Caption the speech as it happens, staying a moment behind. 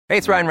Hey,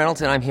 it's Ryan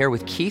Reynolds, and I'm here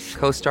with Keith,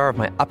 co-star of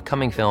my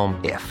upcoming film,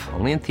 If,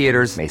 only in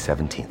theaters May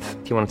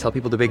 17th. Do you want to tell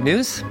people the big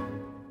news?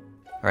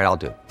 All right, I'll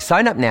do it.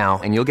 Sign up now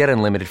and you'll get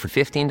unlimited for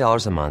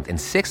 $15 a month and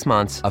 6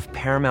 months of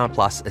Paramount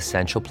Plus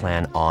Essential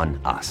Plan on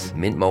us.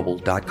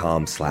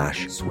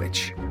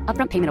 MintMobile.com/switch.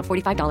 Upfront payment of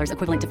 $45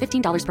 equivalent to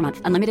 $15 per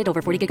month. Unlimited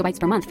over 40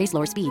 gigabytes per month. Face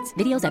lower speeds.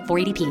 Videos at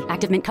 480p.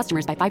 Active Mint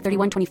customers by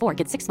 531.24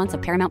 get 6 months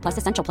of Paramount Plus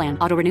Essential Plan.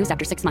 Auto renews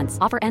after 6 months.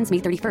 Offer ends May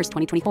 31st,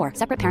 2024.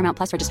 Separate Paramount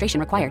Plus registration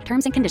required.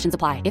 Terms and conditions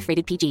apply if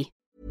rated PG.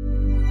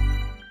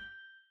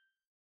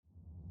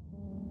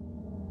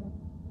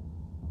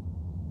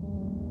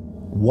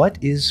 What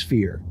is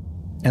fear?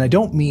 And I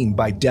don't mean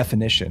by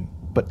definition,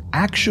 but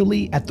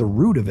actually at the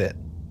root of it.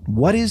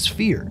 What is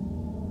fear?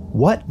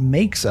 What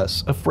makes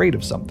us afraid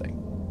of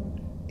something?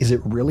 Is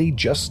it really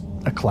just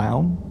a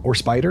clown or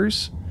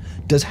spiders?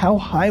 Does how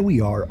high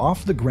we are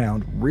off the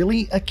ground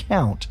really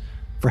account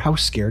for how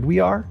scared we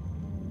are?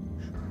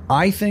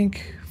 I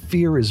think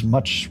fear is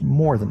much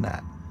more than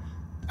that.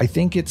 I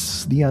think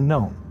it's the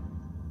unknown.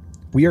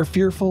 We are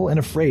fearful and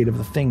afraid of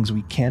the things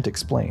we can't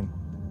explain.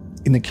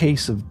 In the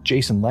case of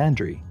Jason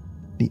Landry,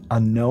 the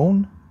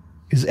unknown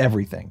is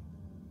everything.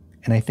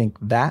 And I think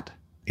that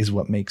is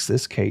what makes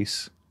this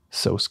case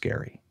so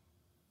scary.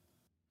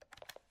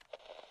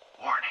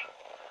 Warning,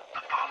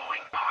 the following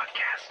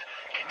podcast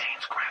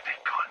contains graphic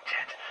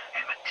content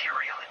and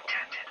material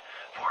intended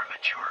for a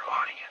mature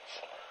audience.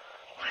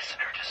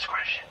 Listener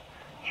discretion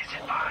is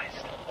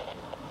advised.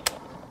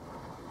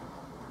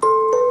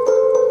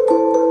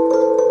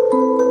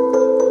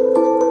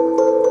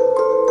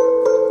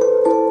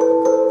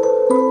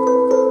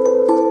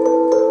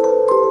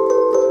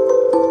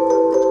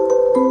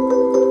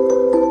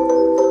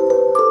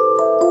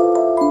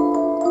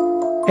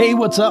 Hey,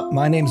 what's up?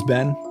 My name's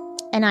Ben.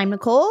 And I'm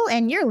Nicole,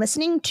 and you're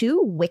listening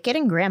to Wicked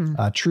and Grim.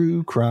 A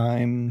true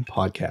crime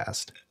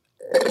podcast.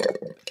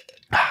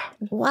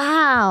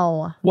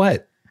 Wow.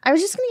 What? I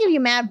was just going to give you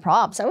mad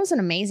props. That was an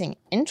amazing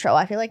intro.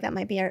 I feel like that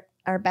might be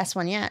our best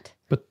one yet.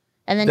 But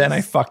and then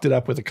I fucked it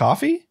up with a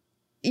coffee?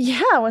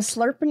 Yeah, I was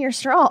slurping your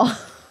straw.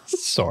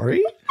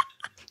 Sorry.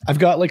 I've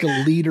got like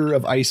a liter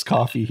of iced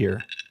coffee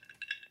here.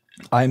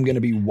 I'm going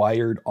to be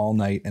wired all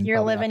night. And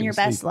you're living your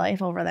best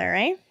life over there,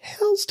 eh?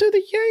 Hells to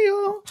the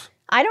yeah.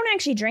 I don't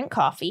actually drink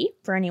coffee,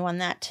 for anyone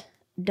that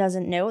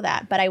doesn't know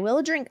that, but I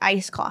will drink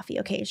iced coffee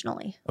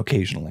occasionally.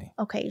 Occasionally.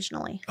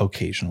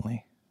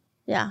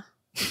 Yeah.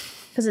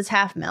 Because it's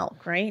half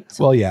milk, right?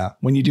 So well, yeah.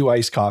 When you do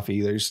iced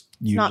coffee, there's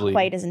usually... not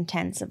quite as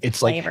intense of it's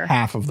flavor. Like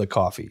half of the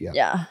coffee.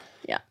 Yeah.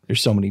 Yeah.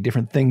 There's so many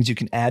different things you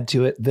can add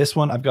to it. This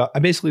one, I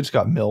basically just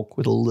got milk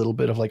with a little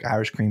bit of like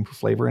Irish cream for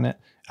flavor in it.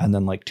 And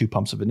then like 2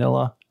 pumps of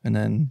vanilla. And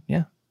then,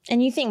 yeah.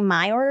 And you think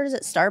my orders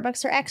at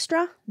Starbucks are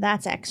extra?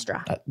 That's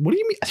extra. What do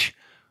you mean?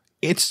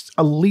 It's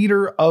a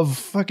liter of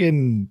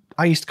fucking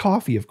iced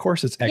coffee. Of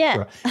course it's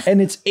extra. Yeah. And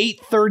it's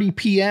 8:30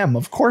 p.m.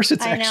 Of course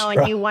it's extra. I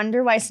know, and you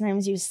wonder why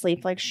sometimes you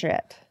sleep like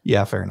shit.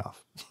 Yeah, fair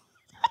enough.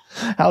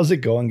 How's it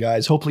going,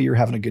 guys? Hopefully you're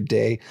having a good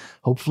day.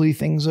 Hopefully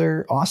things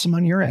are awesome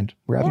on your end.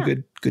 We're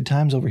having good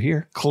times over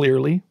here.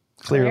 Clearly.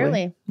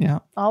 Yeah.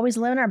 Always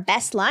living our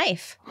best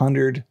life.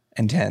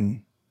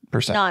 110%.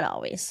 Not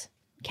always.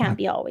 Can't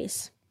be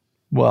always.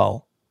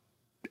 Well,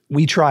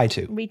 we try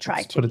to.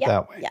 Let's put it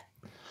that way. Yeah.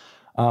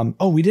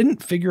 We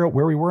didn't figure out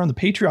where we were on the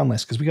Patreon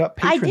list because we got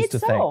patrons to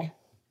thank.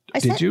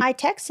 Did you? I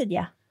texted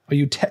you. Oh,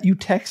 you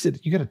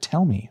texted. You got to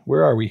tell me.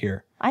 Where are we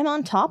here? I'm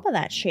on top of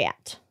that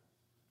shit.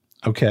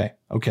 Okay.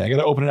 I got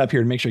to open it up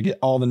here to make sure I get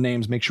all the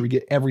names, make sure we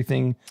get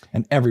everything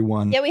and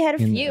everyone. Yeah, we had a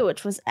few,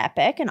 which was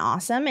epic and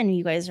awesome. And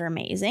you guys are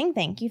amazing.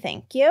 Thank you.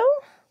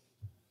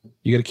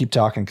 You got to keep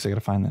talking because I got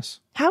to find this.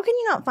 How can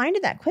you not find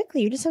it that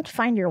quickly? You just have to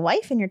find your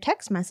wife in your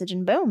text message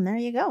and boom, there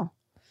you go.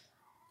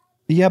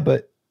 Yeah,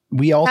 but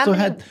we also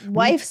had...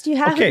 wives do you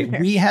have? Okay,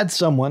 we had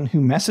someone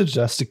who messaged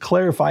us to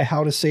clarify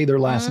how to say their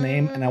last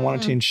name, and I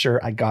wanted to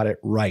ensure I got it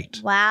right.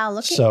 Wow,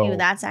 look at you.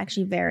 That's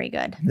actually very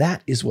good.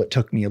 That is what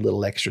took me a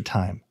little extra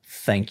time.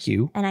 Thank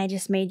you. And I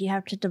just made you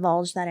have to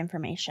divulge that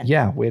information.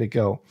 Yeah, way to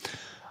go.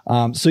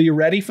 So you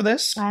ready for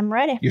this? I'm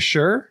ready. You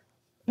sure?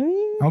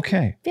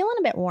 Okay. Feeling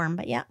a bit warm,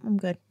 but yeah, I'm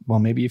good. Well,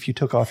 maybe if you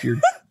took off your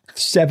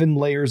 7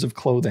 layers of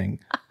clothing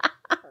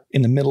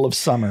in the middle of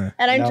summer.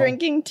 And I'm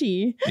drinking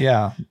tea.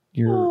 Yeah,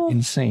 you're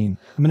insane.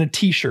 I'm in a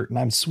t-shirt and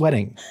I'm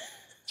sweating.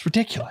 It's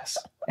ridiculous.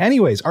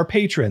 Anyways, our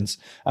patrons.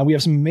 We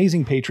have some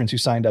amazing patrons who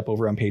signed up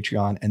over on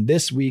Patreon. And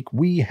this week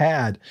we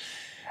had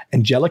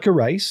Angelica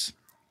Rice,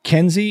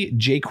 Kenzie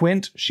J.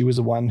 Quint. She was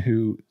the one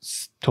who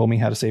told me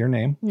how to say her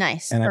name.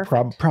 Nice. And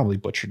perfect. I probably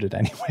butchered it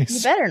anyways.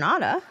 You better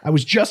not, huh? I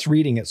was just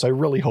reading it, so I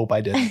really hope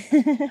I did.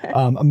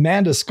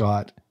 Amanda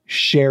Scott,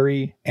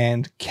 Sherry,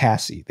 and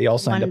Cassie. They all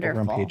signed up over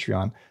on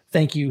Patreon.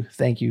 Thank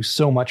you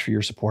so much for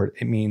your support.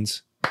 It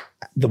means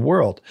the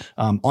world.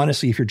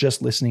 Honestly, if you're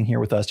just listening here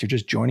with us, you're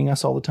just joining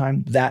us all the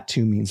time, that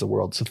too means the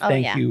world. So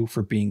thank you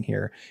for being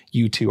here.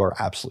 You two are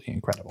absolutely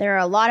incredible. There are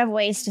a lot of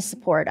ways to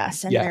support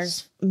us, and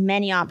there's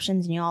many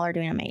options, and you all are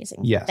doing amazing.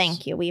 Yes.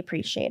 Thank you. We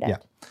appreciate it. Yeah.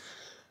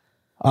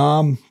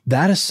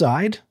 That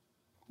aside,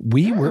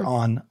 We were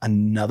on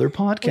another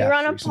podcast. We were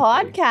on a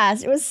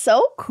podcast. It was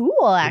so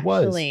cool,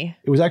 actually.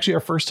 It was actually our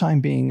first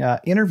time being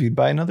interviewed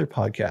by another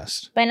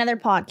podcast. By another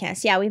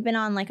podcast. Yeah, we've been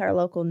on like our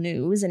local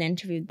news and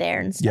interviewed there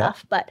and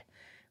stuff, but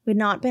we'd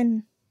not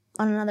been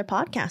on another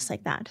podcast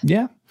like that.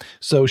 Yeah.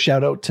 So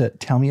shout out to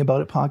Tell Me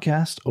About It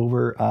podcast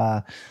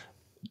over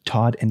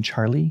Todd and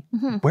Charlie.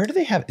 Mm-hmm. Where do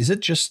they have? Is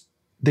it just...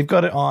 They've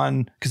got it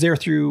on, because they're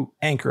through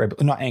Anchor,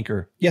 not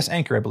Anchor. Yes,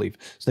 Anchor, I believe.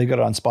 So they've got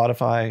it on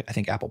Spotify, I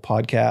think Apple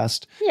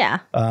Podcast. Yeah.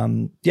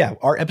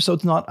 Our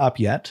episode's not up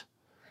yet.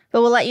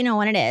 But we'll let you know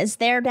when it is.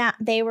 They're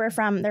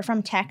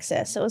from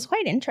Texas. So it was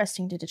quite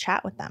interesting to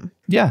chat with them.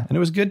 Yeah, and it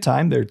was a good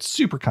time. They're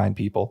super kind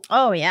people.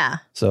 Oh, yeah.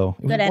 So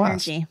it was good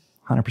energy.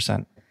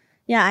 100%.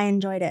 Yeah, I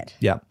enjoyed it.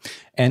 Yeah.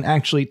 And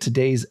actually,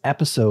 today's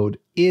episode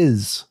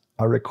is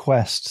a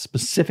request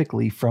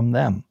specifically from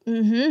them.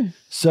 Mm-hmm.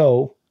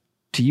 So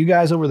to you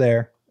guys over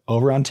there,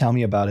 over on Tell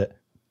Me About It,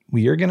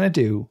 we are going to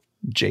do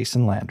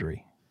Jason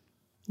Landry.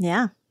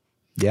 Yeah.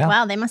 Yeah.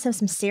 Wow, they must have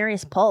some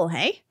serious pull,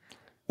 hey?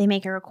 They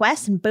make a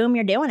request and boom,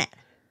 you're doing it.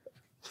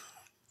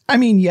 I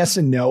mean, yes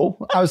and no.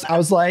 I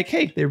was like,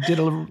 hey, they did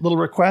a little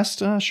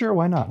request. Sure,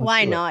 why not?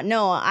 Why not?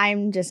 No,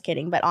 I'm just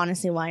kidding. But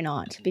honestly, why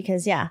not?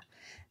 Because, yeah,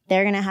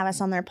 they're going to have us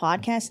on their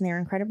podcast and they're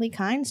incredibly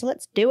kind. So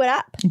let's do it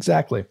up.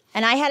 Exactly.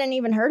 And I hadn't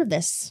even heard of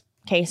this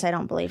case. I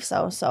don't believe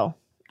so. So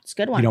it's a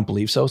good one. You don't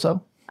believe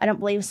so? I don't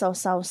believe so.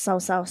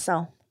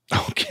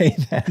 Okay,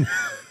 then.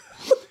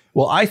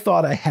 Well, I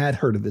thought I had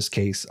heard of this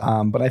case,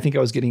 but I think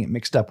I was getting it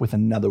mixed up with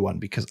another one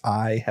because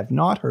I have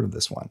not heard of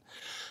this one.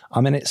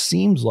 And it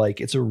seems like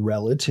it's a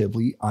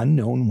relatively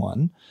unknown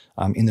one,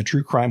 in the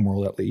true crime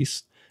world at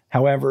least.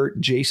 However,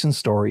 Jason's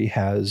story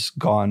has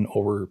gone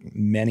over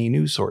many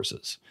news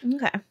sources.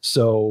 Okay.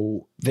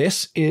 So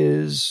this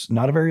is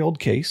not a very old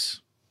case,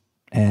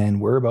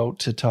 and we're about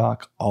to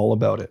talk all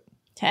about it.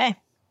 Okay.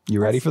 You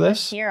ready for this?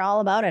 Let's hear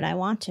all about it. I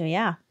want to,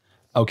 yeah.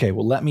 Okay,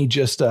 well, let me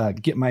just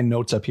get my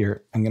notes up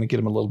here. I'm going to get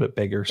them a little bit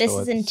bigger. This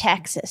is in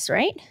Texas,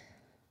 right?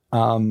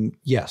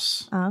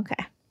 Yes. Oh,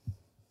 okay.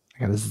 I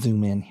got to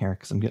zoom in here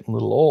because I'm getting a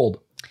little old.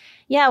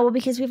 Yeah, well,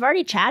 because we've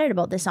already chatted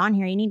about this on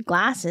here. You need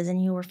glasses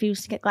and you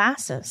refuse to get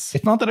glasses.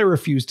 It's not that I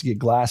refuse to get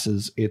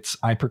glasses. It's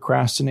I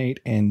procrastinate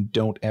and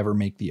don't ever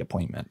make the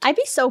appointment. I'd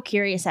be so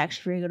curious,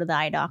 actually, for you to go to the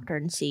eye doctor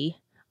and see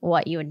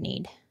what you would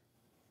need.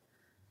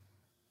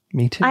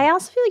 Me too. I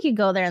also feel like you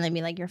go there and they'd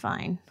be like, you're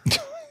fine.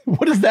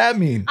 What does that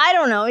mean? I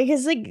don't know,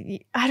 because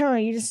I don't know,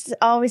 you just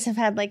always have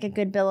had like a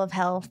good bill of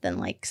health and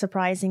like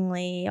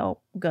surprisingly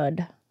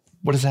good.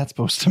 What is that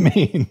supposed to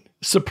mean?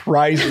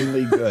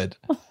 Surprisingly good.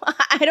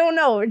 I don't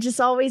know. We're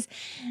just always,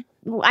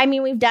 I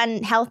mean, we've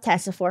done health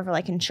tests before for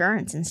like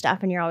insurance and stuff,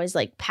 and you're always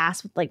like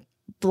passed with like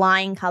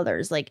flying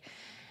colors, like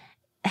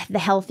the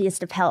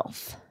healthiest of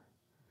health.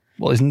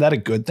 Well, isn't that a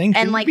good thing? And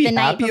Shouldn't like you the be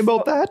night happy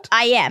before, about that?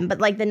 I am, but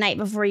like the night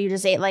before you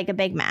just ate like a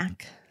Big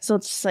Mac. So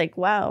it's just like,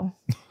 wow.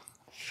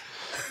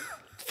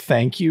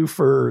 Thank you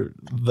for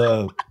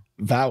the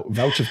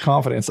vouch of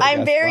confidence.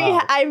 I'm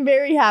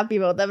very happy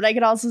about that, but I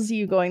could also see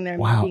you going there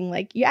and being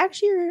like,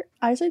 your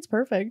eyesight's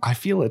perfect. I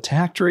feel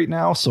attacked right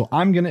now, so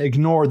I'm going to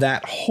ignore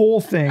that whole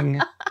thing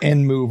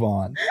and move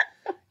on.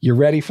 You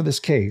ready for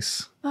this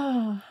case?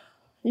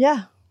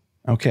 Yeah.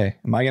 Okay.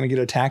 Am I going to get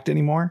attacked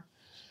anymore?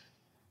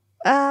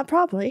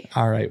 Probably.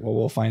 All right. Well,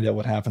 we'll find out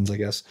what happens, I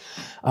guess.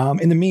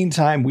 In the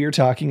meantime, we're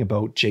talking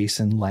about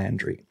Jason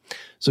Landry.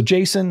 So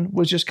Jason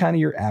was just kind of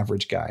your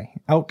average guy,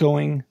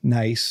 outgoing,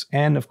 nice,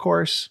 and of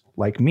course,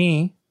 like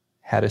me,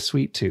 had a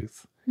sweet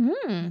tooth.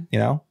 You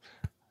know,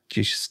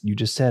 you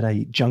just said I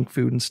eat junk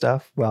food and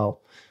stuff.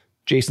 Well,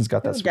 Jason's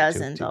got that sweet tooth. Who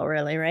doesn't, though,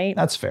 really, right?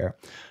 That's fair.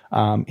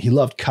 He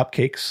loved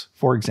cupcakes,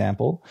 for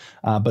example,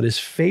 but his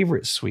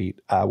favorite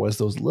sweet was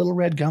those little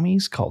red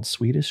gummies called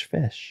Swedish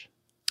Fish.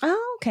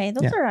 Oh, okay.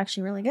 Those are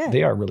actually really good.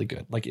 They are really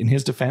good. Like in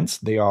his defense,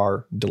 they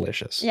are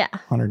delicious. Yeah.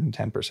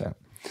 110%.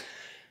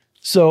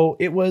 So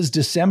it was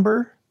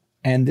December,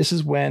 and this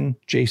is when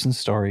Jason's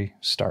story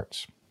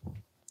starts.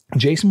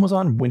 Jason was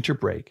on winter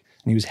break,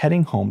 and he was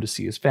heading home to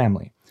see his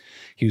family.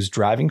 He was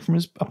driving from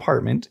his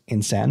apartment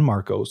in San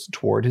Marcos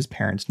toward his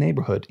parents'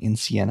 neighborhood in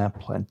Siena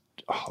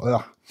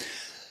I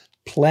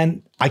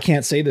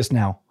can't say this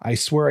now. I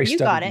swear I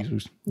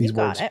studied these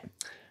words. Got it.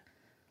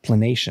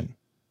 Planation.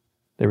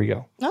 There we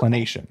go. Okay.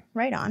 Planation.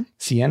 Right on.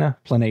 Siena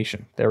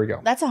Planation. There we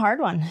go. That's a hard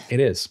one. It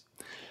is.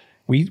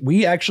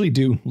 We actually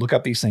do look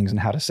up these things and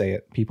how to say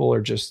it. People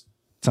are just,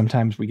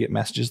 sometimes we get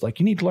messages like,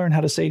 you need to learn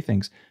how to say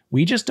things.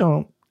 We just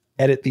don't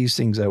edit these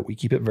things out. We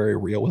keep it very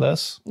real with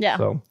us. Yeah.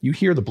 So you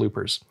hear the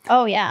bloopers.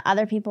 Oh, yeah.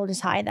 Other people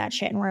just hide that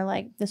shit and we're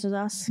like, this is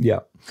us. Yeah.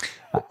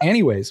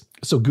 Anyways,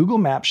 so Google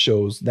Maps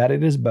shows that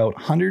it is about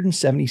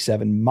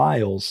 177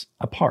 miles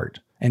apart,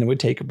 and it would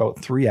take about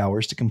 3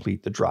 hours to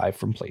complete the drive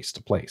from place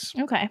to place.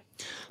 Okay.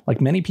 Like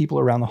many people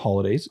around the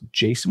holidays,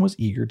 Jason was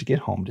eager to get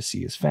home to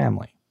see his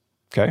family.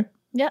 Okay.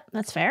 Yep,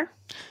 that's fair.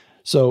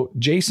 So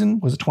Jason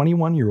was a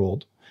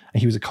 21-year-old.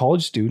 He was a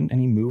college student, and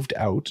he moved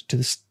out to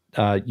the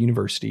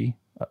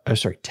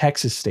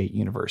Texas State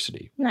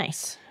University.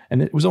 Nice.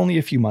 And it was only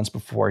a few months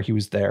before he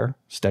was there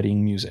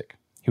studying music.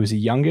 He was the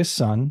youngest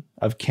son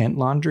of Kent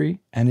Landry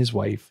and his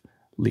wife,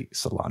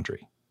 Lisa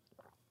Landry.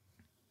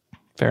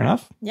 Fair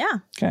enough? Yeah.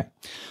 Okay.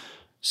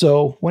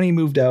 So when he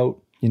moved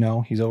out,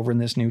 he's over in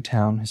this new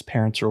town. His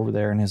parents are over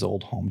there in his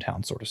old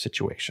hometown sort of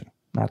situation.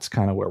 That's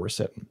kind of where we're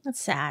sitting. That's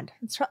sad.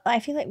 I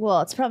feel like,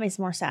 it's probably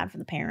more sad for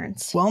the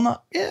parents.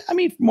 Well,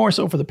 more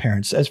so for the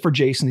parents. As for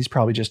Jason, he's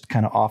probably just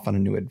kind of off on a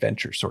new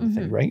adventure sort of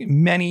thing, right?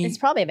 It's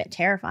probably a bit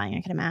terrifying,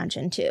 I can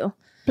imagine, too.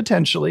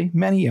 Potentially.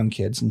 Many young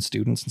kids and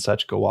students and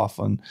such go off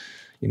on,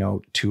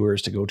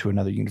 tours to go to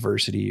another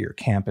university or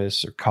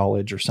campus or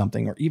college or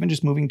something, or even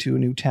just moving to a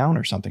new town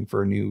or something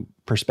for a new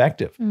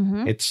perspective.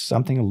 It's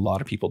something a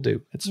lot of people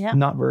do. It's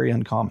not very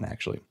uncommon,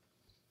 actually.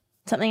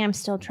 Something I'm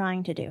still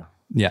trying to do.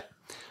 Yeah.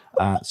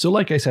 So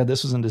like I said,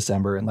 this was in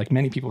December, and like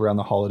many people around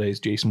the holidays,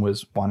 Jason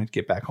was wanting to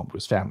get back home to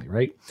his family,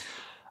 right?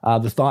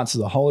 The thoughts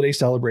of the holiday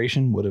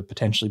celebration would have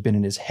potentially been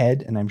in his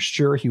head, and I'm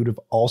sure he would have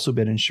also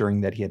been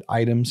ensuring that he had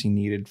items he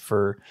needed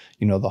for,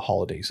 the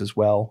holidays as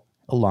well,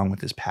 along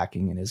with his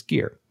packing and his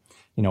gear,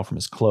 from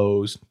his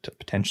clothes to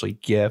potentially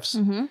gifts.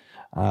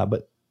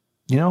 But,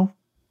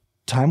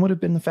 time would have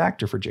been the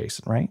factor for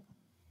Jason, right?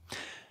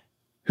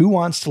 Who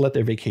wants to let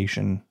their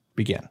vacation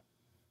begin?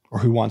 Or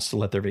who wants to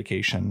let their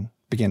vacation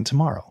begin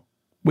tomorrow?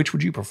 Which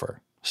would you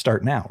prefer?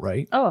 Start now,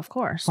 right? Oh, of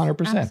course.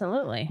 100%.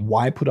 Absolutely.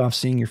 Why put off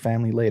seeing your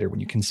family later when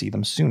you can see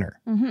them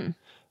sooner?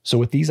 So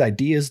with these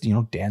ideas,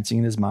 dancing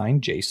in his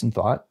mind, Jason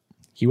thought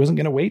he wasn't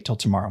going to wait till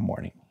tomorrow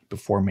morning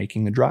before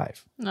making the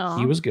drive. Aww.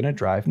 He was going to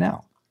drive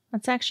now.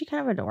 That's actually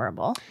kind of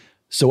adorable.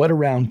 So at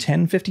around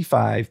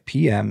 10:55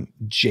 p.m.,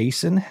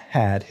 Jason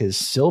had his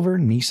silver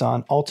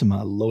Nissan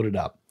Altima loaded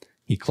up.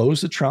 He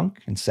closed the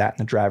trunk and sat in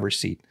the driver's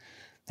seat.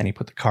 Then he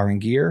put the car in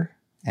gear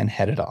and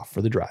headed off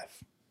for the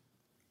drive.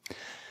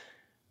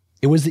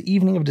 It was the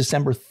evening of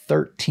December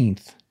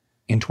 13th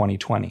in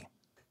 2020.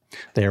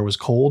 The air was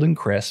cold and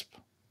crisp,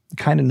 the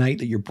kind of night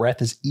that your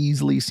breath is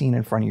easily seen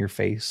in front of your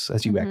face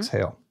as you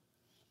exhale.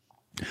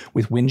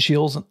 With wind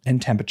chills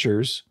and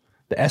temperatures,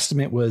 the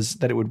estimate was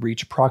that it would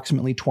reach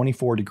approximately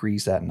 24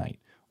 degrees that night,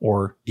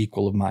 or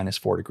equal of minus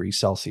 4 degrees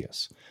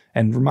Celsius.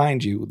 And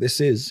remind you, this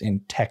is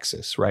in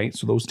Texas, right?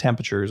 So those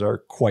temperatures are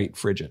quite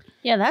frigid.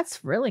 Yeah,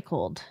 that's really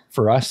cold.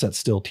 For us, that's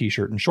still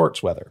t-shirt and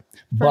shorts weather.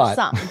 For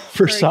some.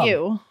 For some.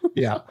 You.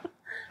 Yeah.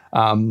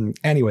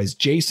 Anyways,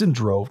 Jason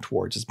drove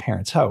towards his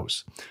parents'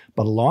 house,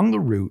 but along the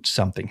route,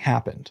 something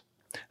happened.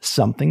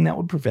 Something that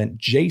would prevent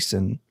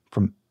Jason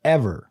from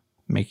ever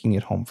making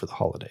it home for the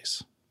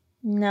holidays.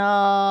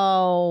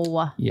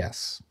 No.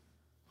 Yes.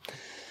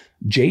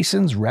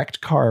 Jason's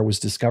wrecked car was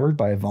discovered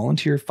by a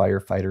volunteer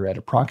firefighter at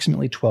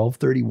approximately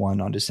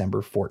 12:31 on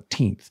December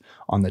 14th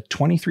on the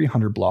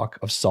 2300 block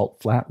of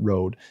Salt Flat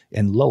Road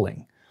in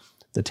Lulling,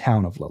 the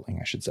town of Lulling,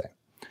 I should say.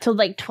 So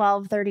like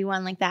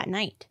 12:31, like that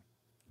night?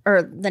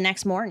 Or the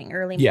next morning,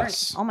 early morning?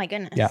 Yes. Oh my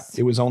goodness. Yeah,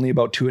 it was only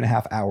about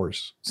 2.5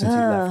 hours since he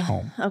left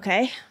home.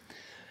 Okay.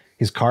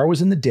 His car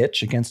was in the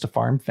ditch against a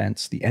farm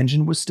fence. The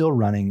engine was still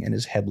running and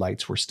his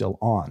headlights were still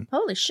on.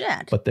 Holy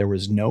shit. But there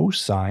was no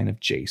sign of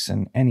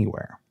Jason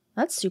anywhere.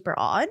 That's super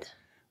odd.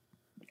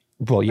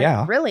 Well,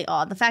 yeah. Really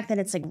odd. The fact that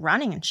it's like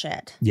running and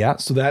shit. Yeah,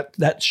 so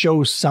that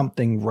shows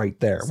something right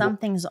there.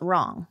 Something's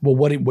wrong. Well,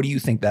 what do you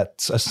think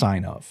that's a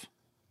sign of?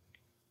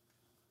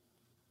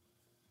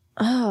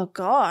 Oh,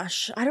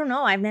 gosh. I don't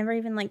know. I've never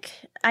even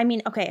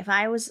okay, if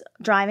I was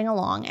driving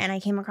along and I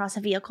came across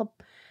a vehicle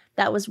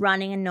that was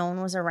running and no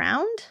one was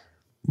around.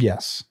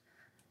 Yes.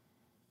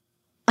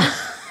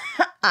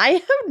 I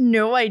have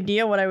no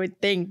idea what I would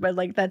think, but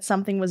that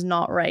something was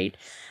not right.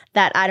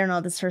 That, I don't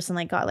know, this person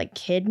got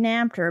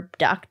kidnapped or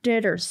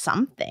abducted or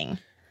something.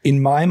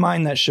 In my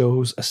mind, that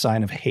shows a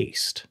sign of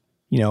haste.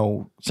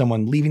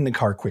 Someone leaving the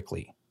car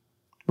quickly,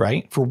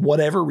 right? For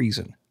whatever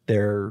reason.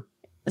 They're...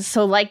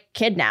 So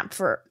kidnapped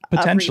for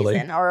potentially. A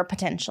reason or a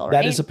potential, right?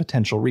 That is a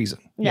potential reason.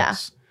 Yeah.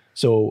 Yes.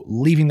 So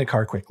leaving the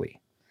car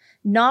quickly.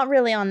 Not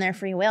really on their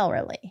free will,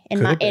 really,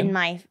 in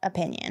my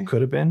opinion.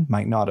 Could have been,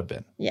 might not have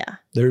been. Yeah.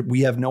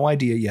 We have no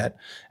idea yet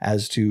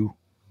as to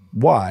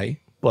why,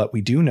 but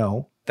we do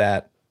know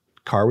that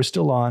car was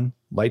still on,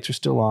 lights are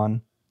still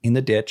on, in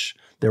the ditch.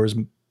 There was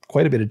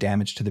quite a bit of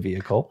damage to the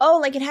vehicle.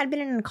 Oh, it had been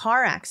in a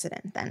car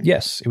accident then?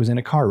 Yes, it was in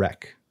a car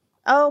wreck.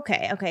 Oh,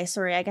 okay. Okay,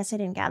 sorry. I guess I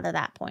didn't gather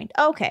that point.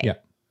 Okay. Yeah.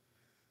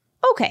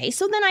 Okay,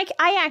 so then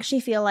I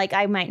actually feel like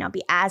I might not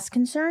be as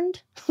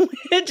concerned,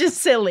 which is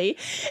silly,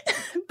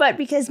 but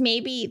because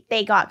maybe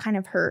they got kind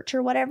of hurt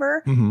or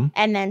whatever,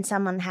 and then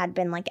someone had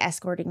been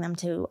escorting them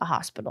to a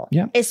hospital.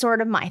 Yeah. Is sort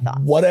of my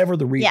thoughts. Whatever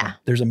the reason. Yeah.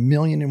 There's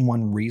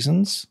 1,000,001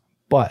 reasons,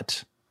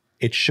 but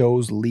it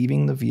shows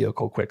leaving the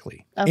vehicle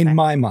quickly, in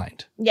my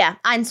mind. Yeah,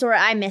 I'm sorry,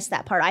 I missed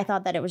that part. I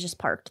thought that it was just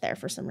parked there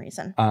for some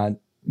reason.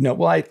 No,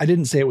 well, I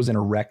didn't say it was in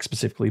a wreck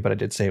specifically, but I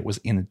did say it was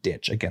in a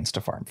ditch against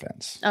a farm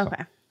fence. Okay.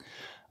 So.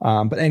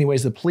 But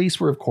anyways, the police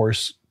were, of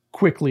course,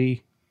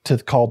 quickly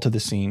called to the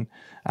scene.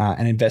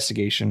 An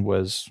investigation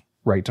was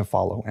right to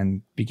follow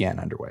and began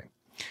underway.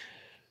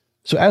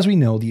 So as we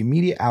know, the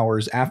immediate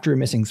hours after a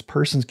missing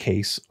persons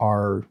case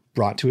are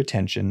brought to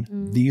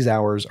attention. These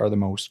hours are the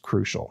most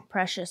crucial.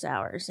 Precious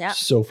hours, yeah.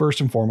 So first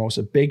and foremost,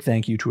 a big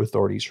thank you to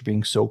authorities for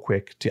being so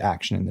quick to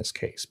action in this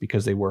case,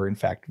 because they were, in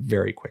fact,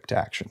 very quick to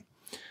action.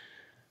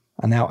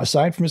 And now,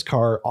 aside from his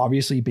car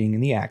obviously being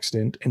in the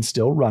accident and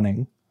still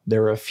running,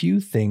 there are a few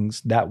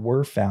things that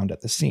were found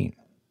at the scene.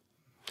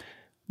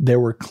 There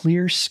were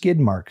clear skid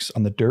marks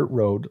on the dirt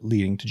road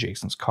leading to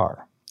Jason's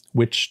car,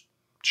 which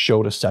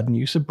showed a sudden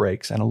use of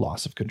brakes and a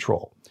loss of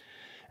control.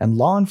 And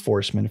law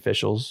enforcement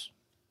officials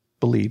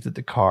believed that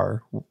the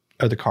car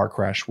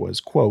crash was,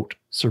 quote,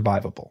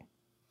 survivable.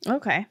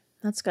 Okay,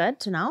 that's good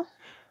to know.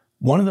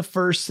 One of the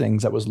first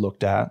things that was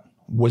looked at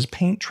was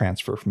paint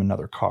transfer from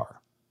another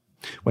car.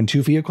 When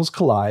two vehicles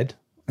collide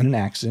in an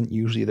accident,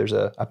 usually there's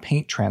a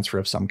paint transfer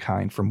of some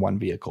kind from one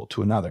vehicle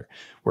to another,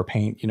 where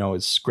paint,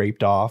 is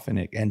scraped off and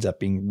it ends up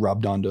being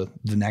rubbed onto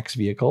the next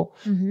vehicle.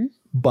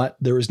 But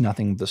there was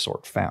nothing of the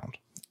sort found,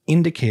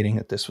 indicating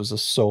that this was a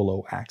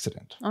solo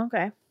accident.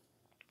 Okay.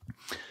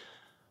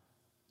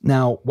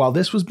 Now, while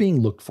this was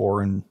being looked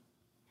for and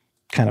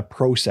kind of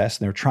processed,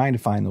 and they were trying to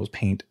find those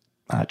paint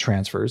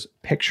transfers,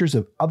 pictures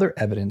of other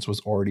evidence was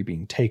already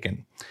being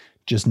taken.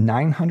 Just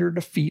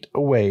 900 feet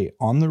away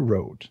on the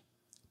road,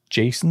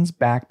 Jason's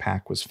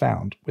backpack was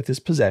found with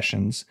his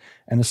possessions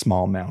and a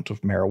small amount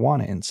of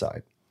marijuana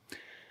inside.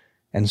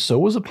 And so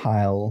was a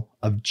pile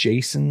of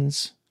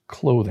Jason's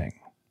clothing.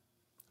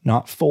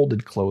 Not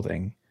folded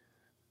clothing,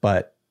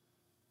 but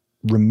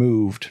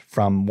removed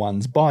from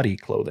one's body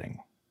clothing.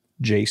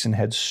 Jason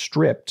had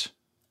stripped,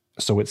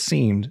 so it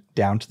seemed,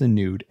 down to the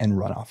nude and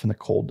run off in the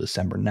cold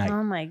December night.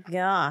 Oh my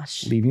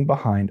gosh. Leaving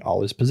behind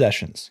all his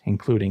possessions,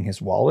 including his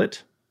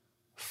wallet,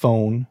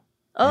 phone,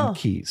 and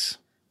keys.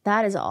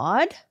 That is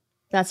odd.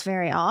 That's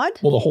very odd.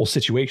 Well, the whole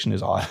situation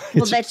is odd.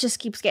 Well, that just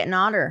keeps getting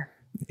odder.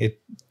 Is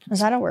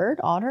that a word?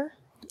 Odder?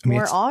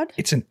 More odd?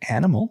 It's an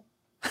animal.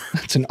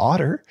 It's an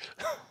otter.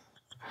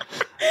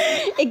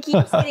 It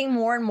keeps getting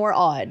more and more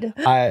odd.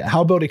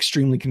 How about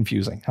extremely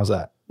confusing? How's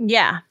that?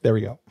 Yeah. There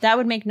we go. That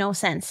would make no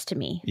sense to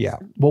me. Yeah.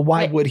 Well,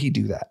 why would he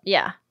do that?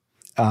 Yeah.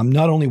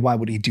 Not only why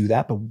would he do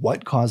that, but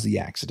what caused the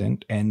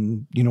accident?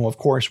 And, of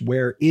course,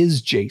 where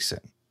is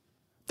Jason?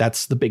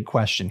 That's the big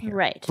question here.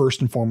 Right. First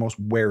and foremost,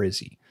 where is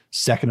he?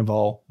 Second of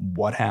all,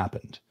 what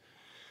happened?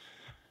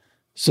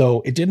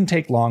 So it didn't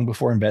take long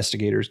before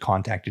investigators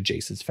contacted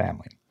Jason's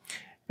family.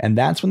 And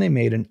that's when they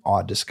made an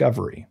odd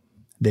discovery.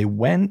 They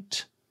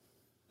weren't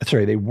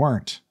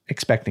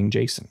expecting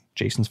Jason.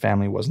 Jason's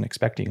family wasn't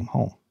expecting him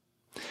home.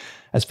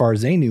 As far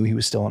as they knew, he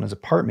was still in his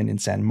apartment in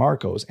San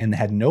Marcos and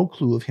had no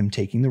clue of him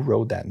taking the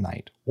road that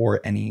night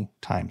or any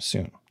time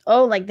soon.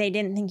 Oh, like they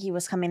didn't think he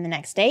was coming the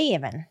next day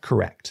even.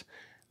 Correct.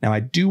 Now, I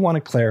do want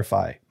to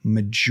clarify,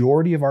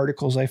 majority of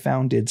articles I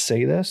found did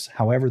say this.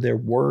 However, there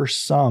were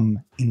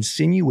some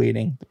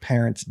insinuating the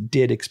parents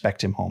did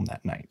expect him home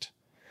that night.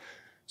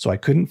 So I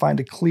couldn't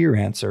find a clear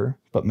answer,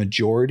 but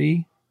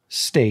majority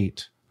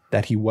state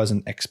that he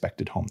wasn't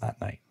expected home that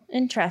night.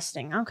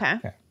 Interesting. Okay.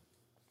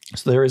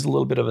 So there is a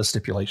little bit of a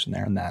stipulation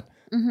there in that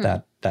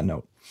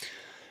note.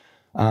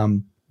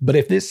 But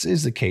if this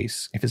is the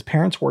case, if his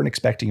parents weren't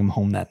expecting him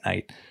home that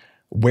night,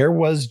 where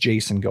was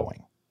Jason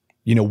going?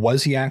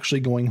 Was he actually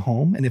going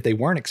home? And if they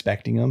weren't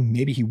expecting him,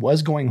 maybe he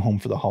was going home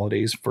for the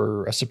holidays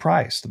for a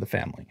surprise to the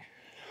family.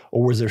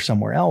 Or was there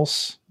somewhere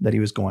else that he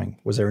was going?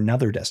 Was there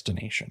another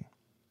destination?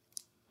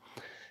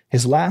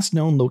 His last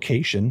known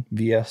location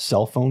via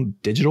cell phone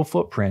digital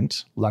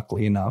footprint,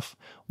 luckily enough,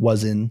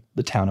 was in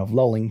the town of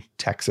Luling,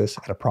 Texas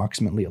at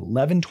approximately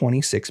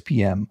 11:26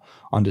 p.m.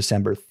 on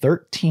December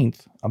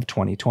 13th of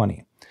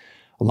 2020.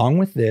 Along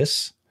with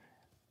this,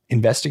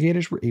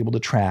 investigators were able to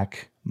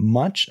track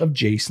much of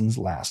Jason's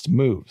last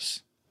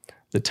moves.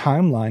 The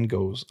timeline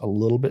goes a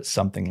little bit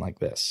something like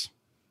this.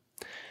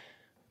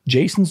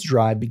 Jason's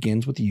drive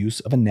begins with the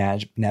use of a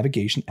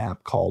navigation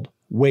app called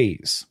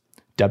Waze,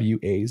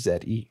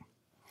 W-A-Z-E.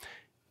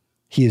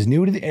 He is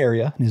new to the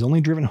area and has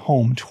only driven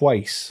home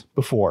twice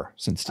before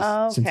since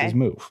his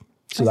move.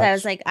 So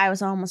I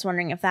was almost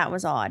wondering if that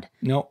was odd.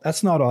 No,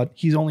 that's not odd.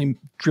 He's only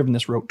driven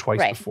this route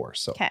twice before.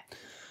 So. Okay.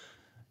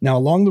 Now,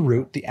 along the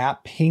route, the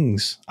app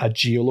pings a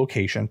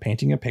geolocation,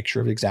 painting a picture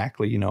of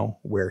exactly,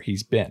 where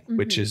he's been,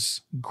 which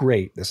is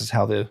great. This is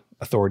how the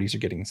authorities are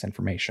getting this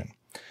information.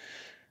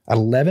 At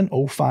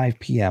 11:05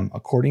 p.m.,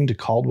 according to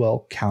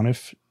Caldwell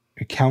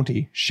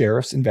County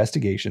Sheriff's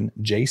investigation,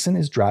 Jason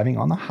is driving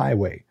on the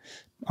highway,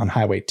 on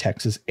Highway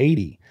Texas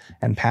 80,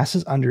 and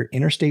passes under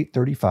Interstate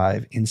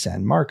 35 in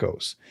San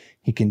Marcos.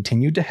 He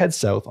continued to head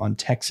south on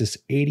Texas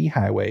 80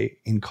 highway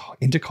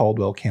into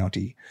Caldwell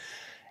County,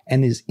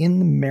 and is in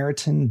the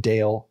Meriton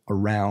Dale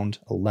around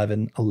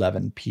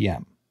 11:11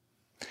 p.m.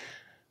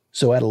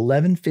 So at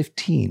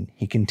 11:15,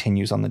 he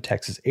continues on the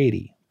Texas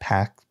 80,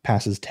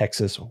 passes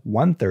Texas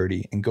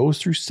 130, and goes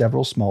through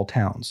several small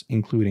towns,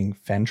 including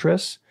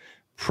Fentress,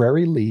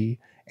 Prairie Lee,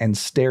 and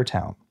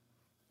Stairtown.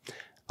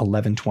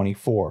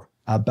 11:24,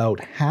 about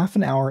half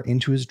an hour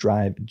into his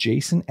drive,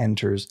 Jason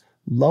enters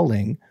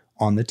Luling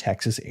on the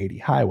Texas 80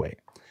 highway.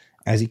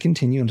 As he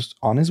continues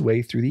on his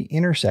way through the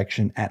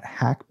intersection at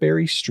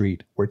Hackberry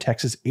Street, where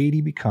Texas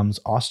 80 becomes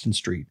Austin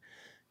Street,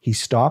 he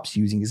stops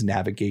using his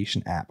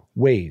navigation app,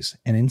 Waze,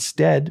 and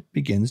instead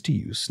begins to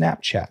use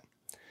Snapchat.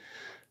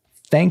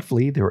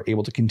 Thankfully, they were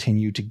able to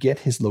continue to get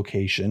his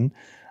location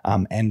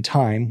and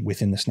time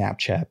within the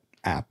Snapchat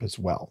app as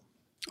well.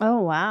 Oh,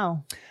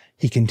 wow.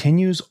 He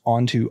continues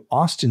onto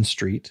Austin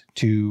Street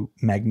to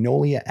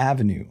Magnolia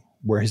Avenue,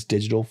 where his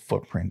digital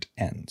footprint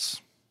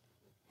ends.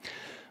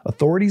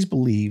 Authorities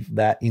believe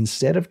that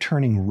instead of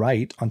turning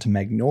right onto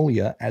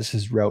Magnolia as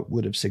his route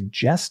would have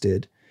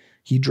suggested,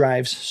 he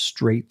drives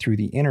straight through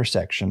the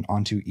intersection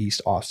onto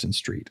East Austin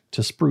Street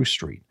to Spruce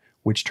Street,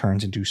 which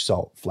turns into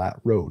Salt Flat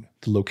Road,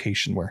 the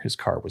location where his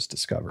car was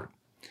discovered.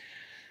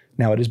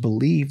 Now, it is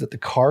believed that the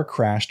car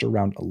crashed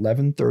around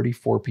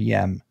 11:34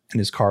 p.m. and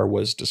his car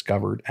was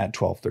discovered at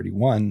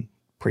 12:31,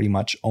 pretty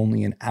much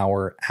only an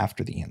hour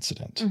after the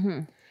incident. Mm-hmm.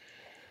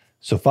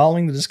 So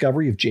following the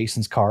discovery of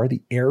Jason's car,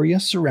 the area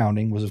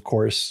surrounding was, of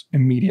course,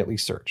 immediately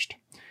searched.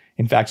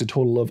 In fact, a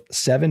total of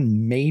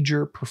 7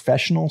 major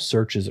professional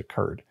searches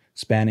occurred,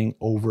 spanning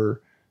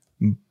over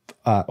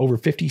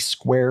 50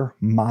 square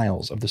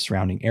miles of the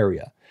surrounding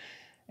area.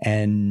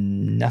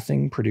 And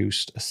nothing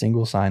produced a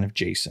single sign of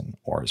Jason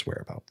or his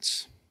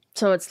whereabouts.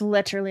 So it's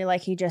literally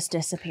like he just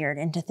disappeared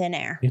into thin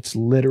air. It's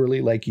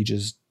literally like he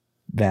just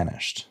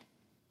vanished.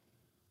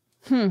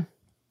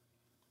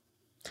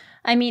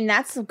 I mean,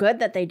 that's good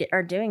that they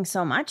are doing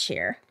so much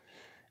here.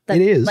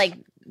 It is. Like,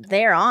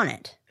 they're on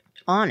it.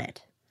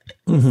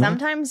 Mm-hmm.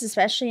 Sometimes,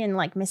 especially in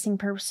like missing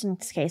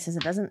persons cases,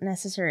 it doesn't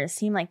necessarily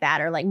seem like that,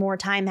 or like more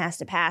time has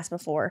to pass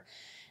before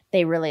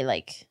they really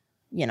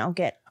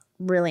get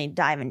really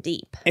diving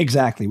deep.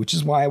 Exactly, which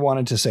is why I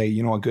wanted to say,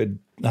 a good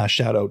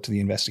shout out to the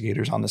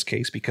investigators on this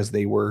case, because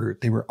they were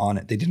on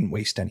it. They didn't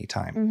waste any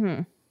time.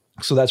 Mm-hmm.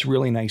 So that's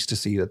really nice to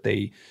see that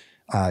they,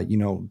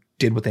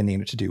 did what they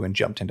needed to do and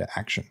jumped into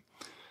action.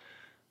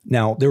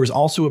 Now, there was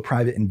also a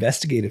private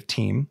investigative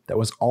team that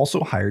was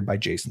also hired by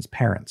Jason's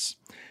parents.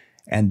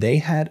 And they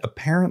had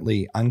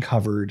apparently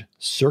uncovered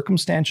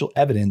circumstantial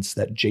evidence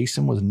that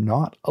Jason was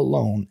not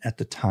alone at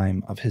the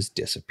time of his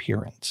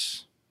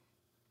disappearance.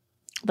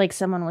 Like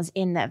someone was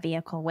in that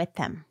vehicle with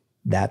them.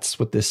 That's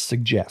what this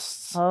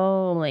suggests.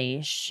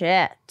 Holy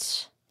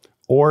shit.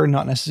 Or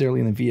not necessarily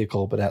in the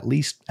vehicle, but at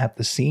least at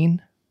the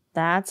scene.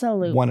 That's a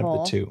loophole. One of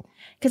the two.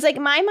 Because like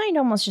my mind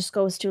almost just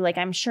goes to like,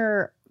 I'm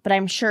sure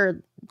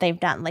they've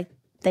done like,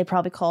 they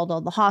probably called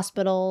all the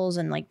hospitals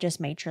and like just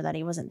made sure that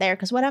he wasn't there.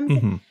 Because what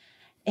I'm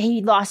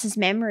he lost his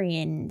memory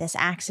in this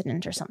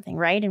accident or something,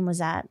 right? And was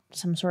at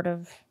some sort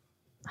of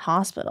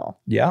hospital.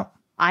 Yeah.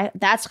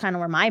 That's kind of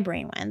where my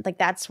brain went. Like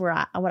that's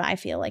where what I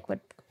feel like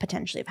would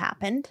potentially have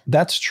happened.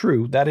 That's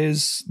true. That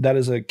is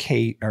a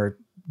case, or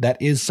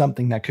that is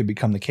something that could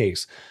become the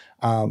case.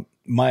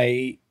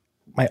 My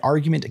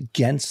argument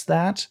against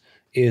that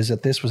is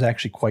that this was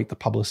actually quite the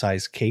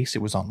publicized case.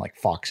 It was on like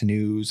Fox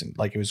News and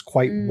like it was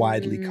quite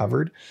widely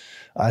covered.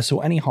 So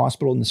any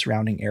hospital in the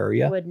surrounding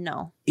area would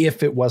know.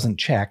 If it wasn't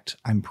checked,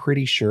 I'm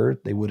pretty sure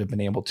they would have been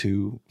able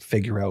to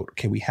figure out,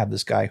 okay, we have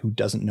this guy who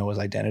doesn't know his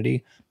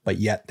identity, but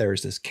yet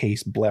there's this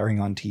case blaring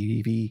on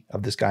TV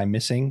of this guy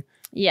missing.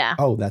 Yeah.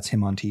 Oh, that's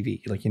him on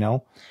TV. Like,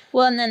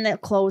 Well, and then the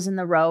clothes in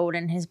the road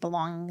and his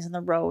belongings in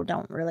the road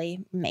don't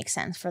really make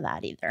sense for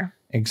that either.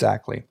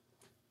 Exactly.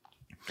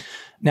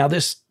 Now,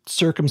 this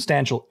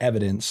circumstantial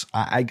evidence,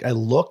 I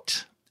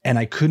looked and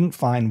I couldn't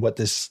find what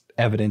this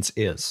evidence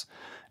is.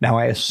 Now,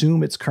 I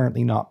assume it's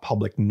currently not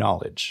public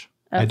knowledge.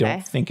 Okay. I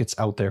don't think it's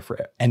out there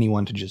for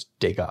anyone to just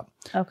dig up.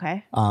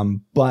 Okay.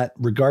 But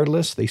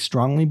regardless, they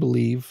strongly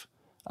believe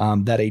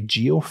that a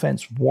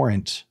geofence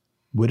warrant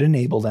would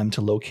enable them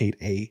to locate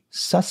a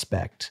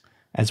suspect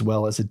as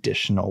well as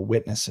additional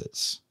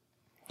witnesses.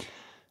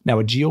 Now,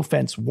 a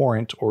geofence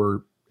warrant,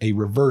 or a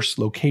reverse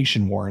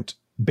location warrant,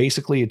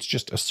 basically it's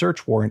just a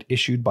search warrant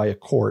issued by a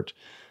court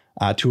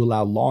to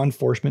allow law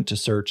enforcement to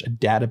search a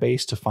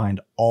database to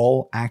find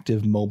all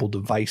active mobile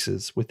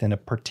devices within a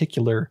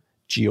particular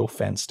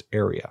geofenced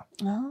area.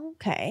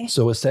 Okay.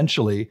 So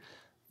essentially,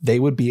 they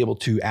would be able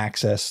to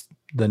access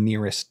the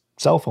nearest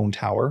cell phone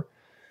tower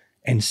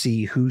and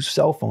see whose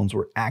cell phones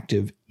were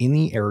active in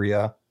the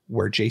area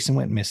where Jason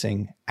went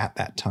missing at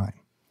that time,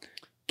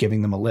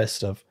 giving them a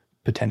list of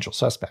potential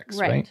suspects,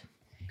 right?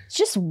 It's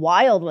just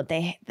wild what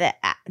the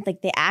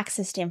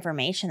access to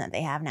information that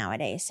they have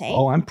nowadays. Hey?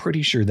 Oh, I'm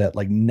pretty sure that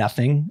like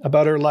nothing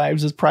about our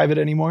lives is private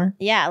anymore.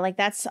 Yeah, like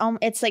that's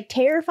it's like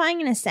terrifying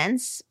in a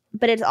sense,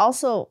 but it's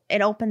also,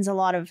 it opens a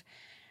lot of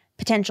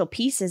potential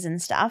pieces and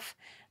stuff.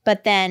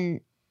 But then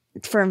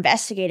for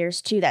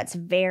investigators too, that's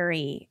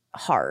very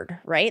hard,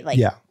 right? Like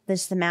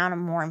this amount of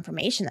more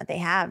information that they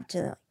have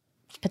to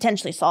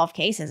potentially solve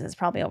cases is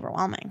probably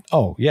overwhelming.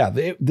 Oh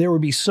yeah, there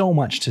would be so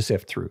much to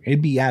sift through.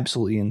 It'd be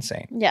absolutely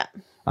insane. Yeah.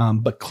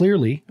 But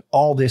clearly,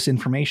 all this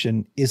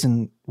information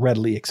isn't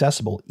readily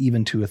accessible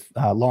even to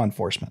law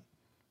enforcement.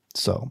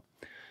 So,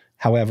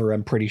 however,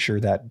 I'm pretty sure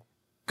that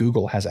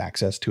Google has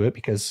access to it,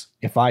 because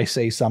if I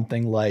say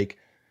something like,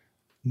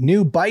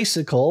 New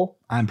bicycle.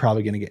 I'm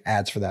probably going to get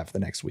ads for that for the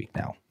next week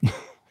now.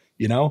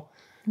 You know?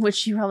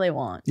 Which you probably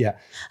want. Yeah.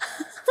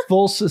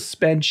 Full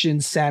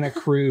suspension Santa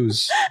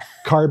Cruz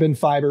carbon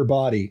fiber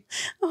body.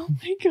 Oh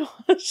my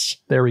gosh.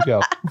 There we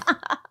go.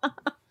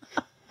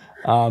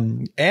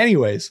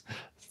 Anyways,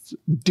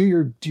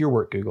 do your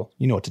work, Google.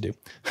 You know what to do.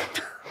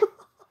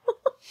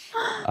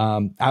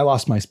 I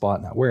lost my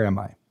spot now. Where am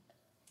I?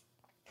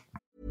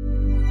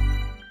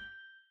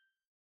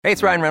 Hey,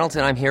 it's Ryan Reynolds,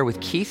 and I'm here with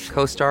Keith,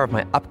 co-star of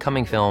my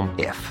upcoming film,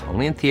 If,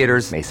 only in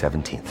theaters May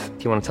 17th.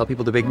 Do you want to tell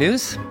people the big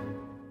news?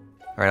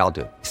 All right, I'll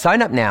do it.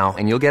 Sign up now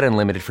and you'll get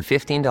unlimited for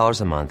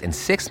 $15 a month and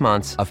 6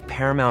 months of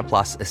Paramount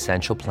Plus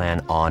Essential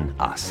Plan on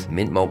us.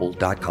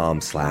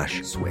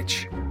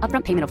 MintMobile.com/switch.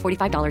 Upfront payment of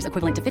 $45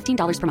 equivalent to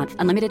 $15 per month.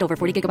 Unlimited over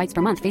 40 gigabytes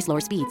per month. Face lower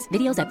speeds.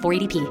 Videos at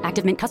 480p.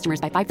 Active Mint customers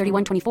by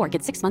 531.24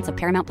 get 6 months of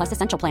Paramount Plus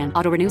Essential Plan.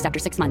 Auto renews after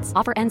 6 months.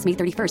 Offer ends May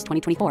 31st,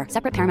 2024.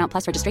 Separate Paramount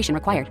Plus registration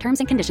required. Terms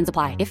and conditions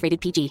apply if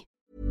rated PG.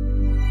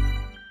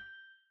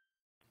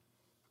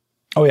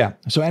 Oh, yeah.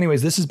 So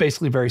anyways, this is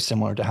basically very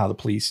similar to how the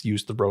police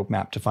used the road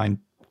map to find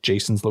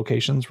Jason's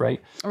locations, right?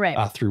 Right.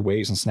 Through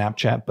Waze and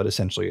Snapchat, but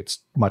essentially it's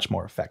much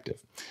more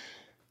effective.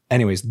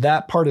 Anyways,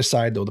 that part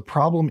aside, though, the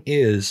problem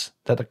is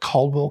that the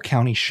Caldwell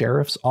County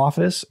Sheriff's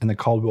Office and the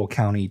Caldwell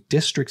County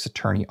District's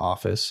Attorney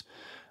Office,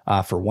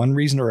 for one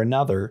reason or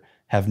another,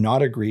 have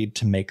not agreed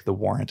to make the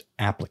warrant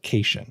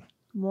application.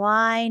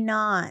 Why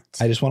not?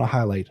 I just want to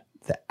highlight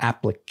the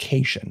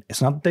application.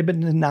 It's not that they've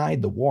been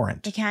denied the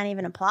warrant. They can't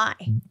even apply.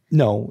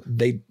 No,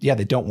 they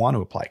don't want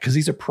to apply because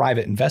these are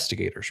private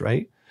investigators,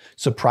 right?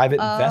 So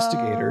private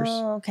investigators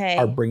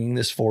are bringing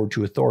this forward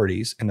to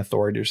authorities, and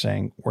authorities are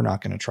saying, we're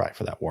not going to try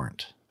for that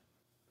warrant.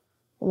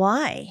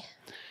 Why?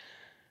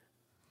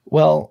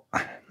 Well,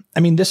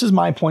 I mean, this is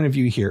my point of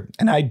view here.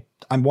 And I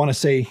want to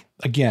say,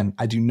 again,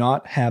 I do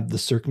not have the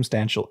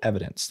circumstantial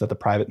evidence that the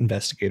private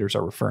investigators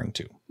are referring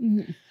to.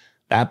 Mm-hmm.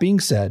 That being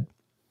said,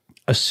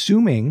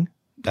 assuming,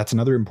 that's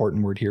another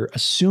important word here,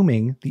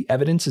 assuming the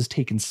evidence is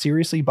taken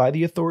seriously by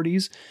the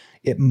authorities,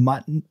 it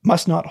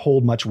must not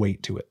hold much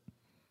weight to it.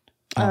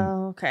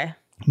 Okay.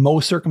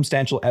 Most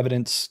circumstantial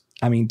evidence,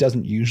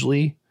 doesn't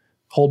usually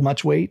hold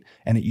much weight,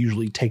 and it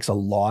usually takes a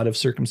lot of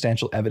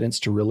circumstantial evidence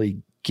to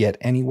really get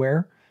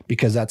anywhere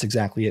because that's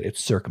exactly it.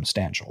 It's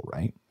circumstantial,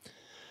 right?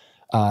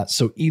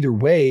 So either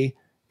way,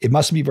 it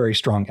must be very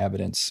strong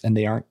evidence, and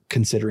they aren't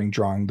considering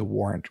drawing the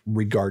warrant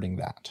regarding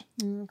that.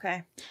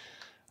 Okay.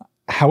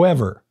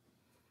 However,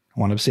 I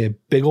want to say a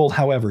big old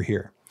however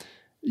here.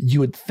 You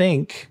would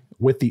think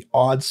with the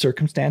odd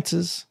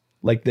circumstances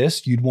like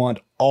this, you'd want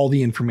all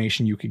the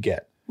information you could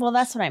get. Well,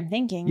 that's what I'm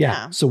thinking.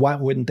 Yeah. So why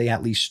wouldn't they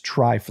at least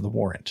try for the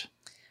warrant?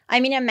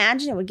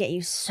 Imagine it would get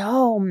you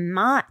so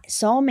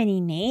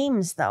many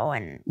names though.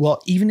 And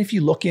well, even if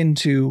you look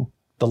into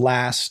the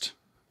last,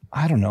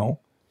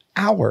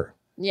 hour.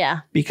 Yeah.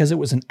 Because it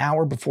was an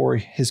hour before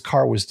his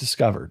car was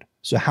discovered.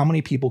 So how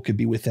many people could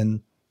be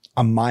within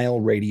a mile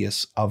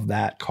radius of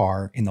that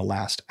car in the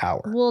last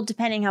hour? Well,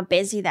 depending how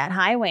busy that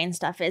highway and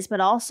stuff is, but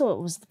also it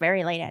was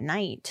very late at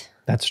night.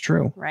 That's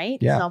true. Right?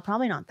 Yeah. So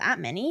probably not that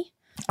many.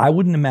 I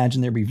wouldn't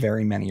imagine there'd be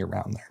very many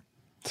around there.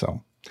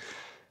 So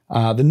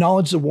the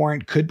knowledge the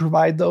warrant could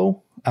provide,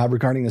 though,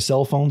 regarding the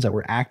cell phones that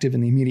were active in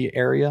the immediate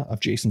area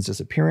of Jason's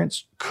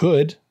disappearance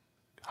could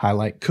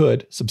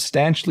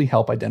substantially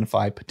help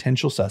identify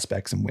potential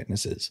suspects and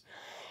witnesses.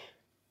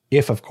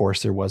 If, of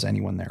course, there was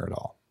anyone there at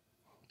all.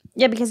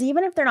 Yeah, because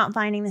even if they're not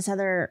finding this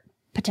other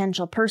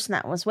potential person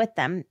that was with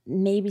them,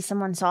 maybe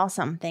someone saw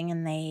something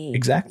and they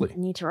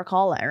need to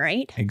recall it,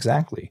 right?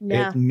 Exactly.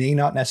 Yeah. It may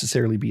not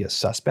necessarily be a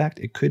suspect.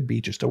 It could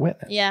be just a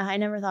witness. Yeah, I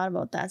never thought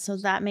about that. So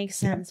that makes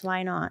sense. Yeah.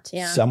 Why not?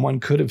 Yeah.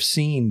 Someone could have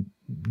seen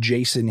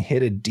Jason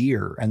hit a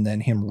deer and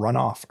then him run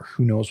off or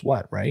who knows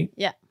what, right?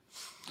 Yeah.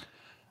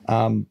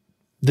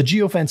 The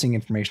geofencing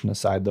information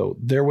aside, though,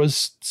 there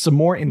was some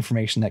more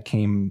information that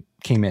came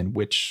in,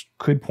 which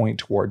could point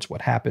towards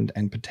what happened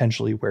and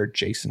potentially where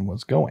Jason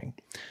was going.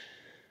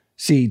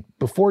 See,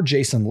 before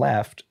Jason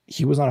left,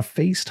 he was on a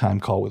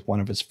FaceTime call with one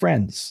of his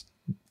friends.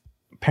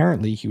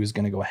 Apparently, he was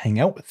going to go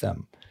hang out with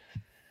them.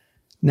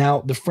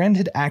 Now, the friend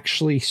had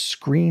actually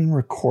screen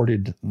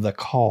recorded the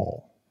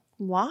call.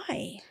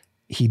 Why?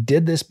 He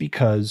did this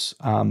because,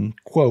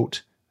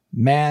 quote,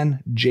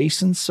 "Man,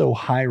 Jason's so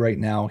high right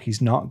now,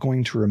 he's not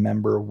going to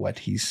remember what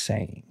he's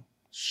saying."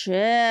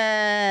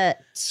 Shit.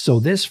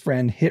 So this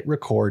friend hit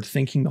record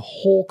thinking the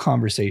whole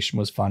conversation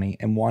was funny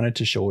and wanted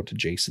to show it to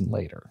Jason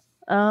later.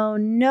 Oh,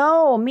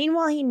 no.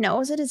 Meanwhile, he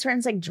knows that his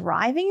friend's like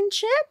driving and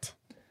shit?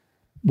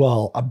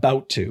 Well,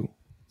 about to.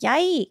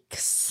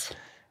 Yikes.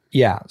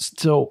 Yeah.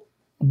 So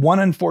one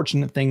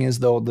unfortunate thing is,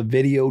 though, the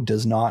video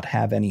does not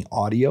have any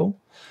audio.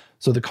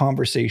 So the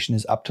conversation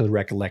is up to the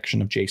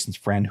recollection of Jason's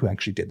friend who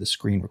actually did the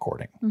screen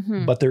recording.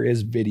 Mm-hmm. But there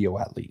is video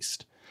at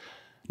least.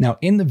 Now,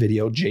 in the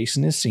video,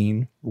 Jason is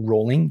seen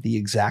rolling the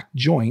exact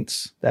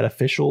joints that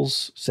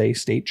officials say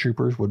state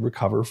troopers would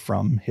recover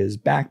from his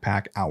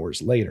backpack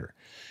hours later.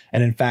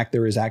 And in fact,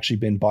 there has actually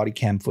been body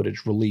cam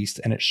footage released,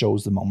 and it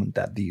shows the moment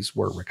that these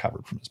were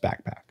recovered from his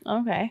backpack.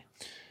 Okay.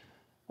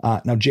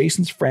 Now,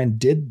 Jason's friend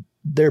did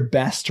their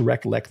best to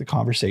recollect the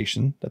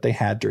conversation that they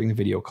had during the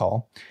video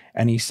call.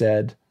 And he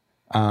said,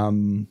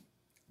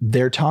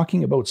 they're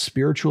talking about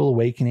spiritual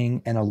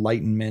awakening and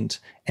enlightenment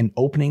and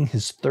opening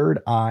his third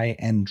eye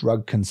and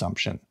drug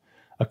consumption,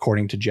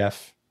 according to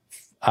Jeff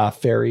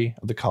Ferry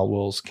of the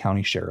Caldwell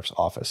County Sheriff's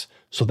Office.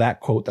 So that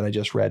quote that I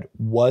just read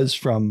was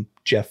from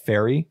Jeff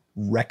Ferry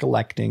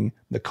recollecting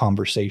the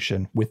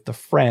conversation with the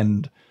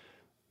friend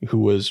who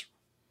was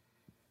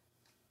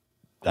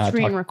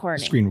Screen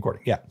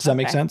recording. Yeah. Does that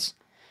make sense?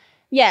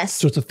 Yes.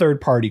 So it's a third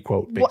party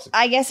quote, basically.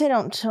 Well, I guess I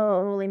don't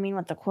totally mean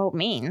what the quote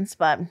means,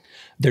 but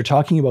they're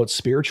talking about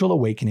spiritual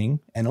awakening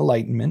and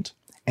enlightenment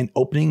and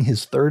opening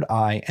his third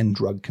eye and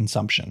drug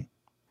consumption.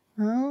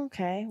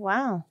 Okay.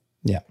 Wow.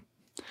 Yeah.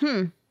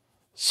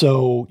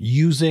 So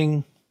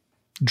using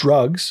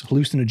drugs,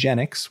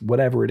 hallucinogenics,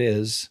 whatever it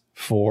is,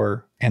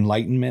 for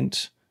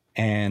enlightenment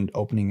and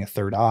opening a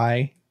third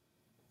eye,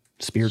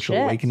 spiritual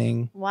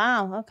awakening.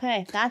 Wow.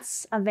 Okay.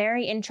 That's a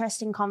very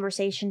interesting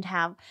conversation to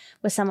have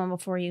with someone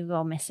before you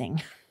go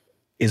missing.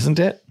 Isn't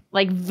it?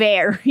 Like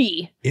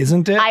very.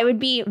 Isn't it? I would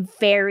be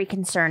very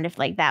concerned if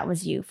like that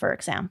was you, for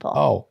example.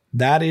 Oh,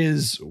 that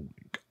is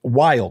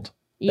wild.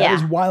 Yeah.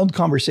 That is wild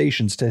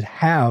conversations to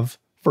have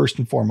first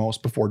and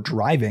foremost before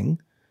driving.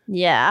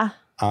 Yeah.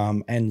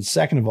 And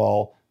second of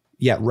all,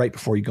 right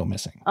before you go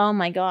missing. Oh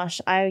my gosh.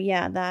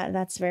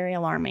 That's very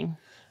alarming.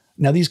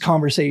 Now, these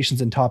conversations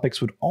and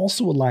topics would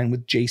also align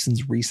with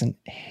Jason's recent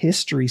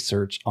history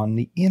search on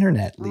the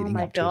internet leading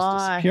up to his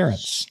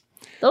disappearance.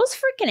 Those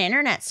freaking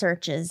internet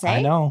searches, eh?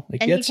 I know.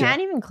 And you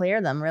can't even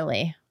clear them,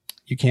 really.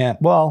 You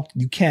can't. Well,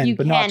 you can,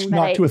 but not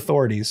to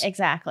authorities.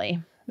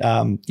 Exactly.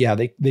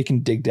 They can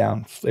dig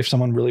down. If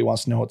someone really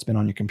wants to know what's been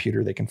on your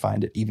computer, they can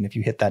find it, even if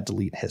you hit that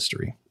delete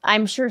history.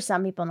 I'm sure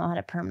some people know how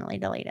to permanently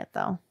delete it,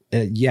 though.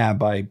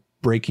 By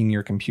breaking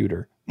your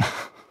computer.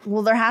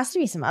 Well, there has to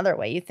be some other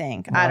way, you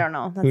think. Well, I don't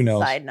know. That's who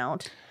knows? A side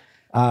note.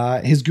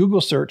 His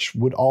Google search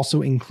would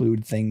also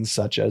include things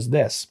such as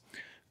this.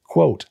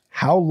 Quote,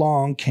 how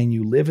long can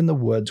you live in the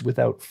woods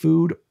without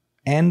food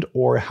and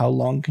or how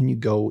long can you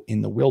go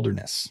in the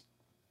wilderness?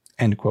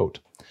 End quote.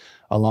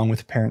 Along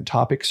with apparent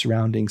topics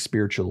surrounding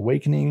spiritual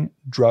awakening,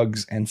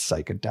 drugs, and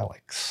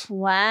psychedelics.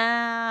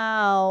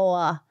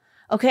 Wow.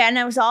 Okay, and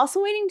I was also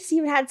waiting to see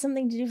if it had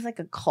something to do with like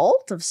a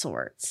cult of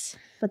sorts.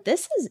 But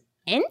this is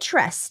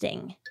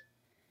interesting.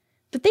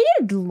 But they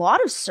did a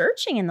lot of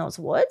searching in those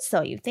woods,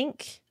 though. You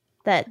think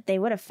that they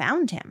would have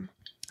found him.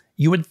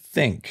 You would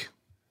think.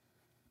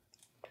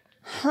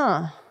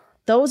 Huh.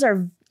 Those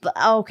are...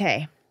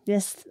 Okay.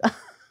 This...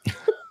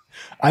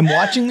 I'm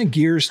watching the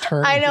gears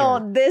turn. I know.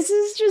 Here. This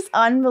is just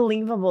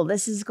unbelievable.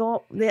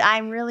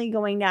 I'm really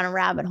going down a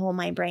rabbit hole in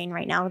my brain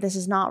right now. This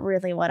is not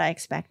really what I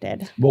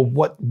expected. Well,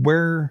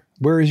 where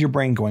is your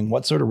brain going?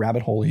 What sort of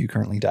rabbit hole are you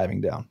currently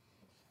diving down?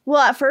 Well,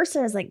 at first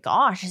I was like,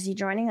 gosh, is he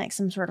joining like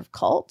some sort of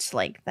cult?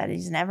 Like that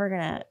he's never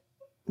going to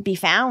be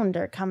found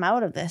or come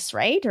out of this,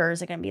 right? Or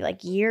is it going to be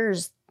like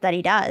years that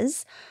he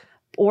does?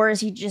 Or is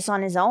he just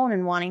on his own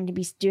and wanting to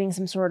be doing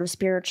some sort of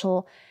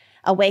spiritual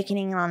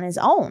awakening on his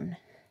own?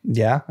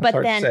 Yeah, that's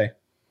hard to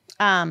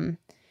say.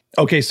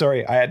 Okay,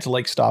 sorry. I had to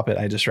like stop it.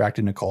 I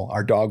distracted Nicole.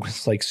 Our dog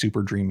was like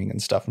super dreaming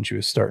and stuff, and she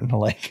was starting to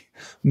like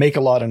make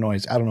a lot of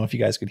noise. I don't know if you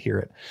guys could hear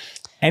it.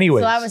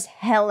 Anyways. So I was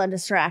hella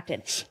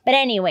distracted. But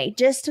anyway,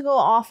 just to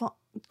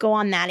go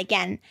on that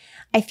again,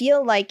 I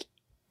feel like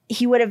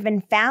he would have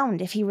been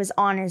found if he was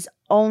on his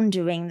own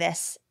doing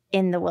this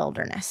in the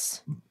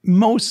wilderness.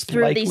 Most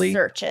through likely. These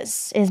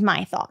searches is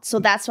my thought. So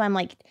that's why I'm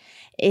like,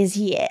 is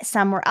he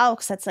somewhere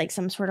else that's like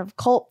some sort of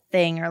cult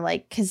thing or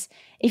like, because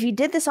if he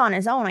did this on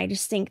his own, I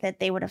just think that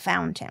they would have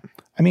found him.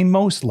 I mean,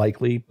 most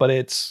likely, but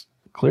it's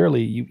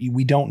clearly,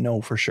 we don't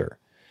know for sure.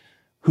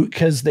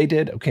 Because they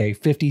did,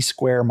 50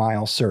 square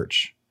mile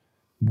search.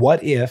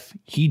 What if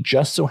he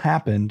just so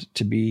happened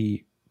to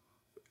be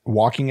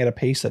walking at a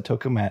pace that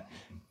took him at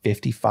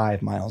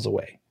 55 miles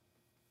away?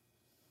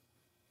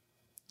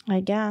 I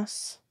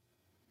guess.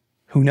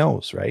 Who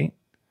knows, right?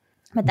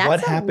 But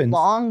that's a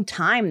long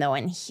time, though,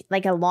 and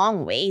like a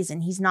long ways,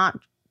 and he's not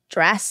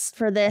dressed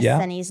for this,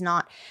 and he's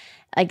not,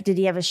 like, did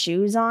he have his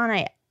shoes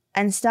on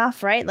and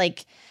stuff, right?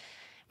 Like,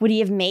 would he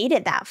have made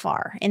it that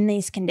far in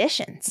these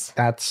conditions?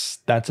 That's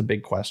a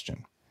big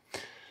question.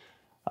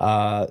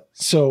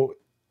 So,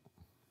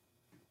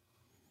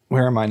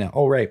 where am I now?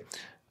 Oh, right.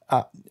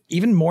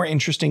 Even more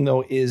interesting,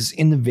 though, is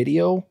in the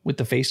video with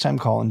the FaceTime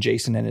call and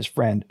Jason and his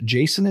friend,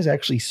 Jason is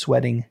actually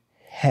sweating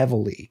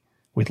heavily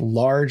with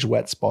large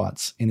wet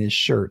spots in his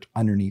shirt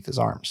underneath his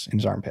arms, in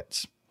his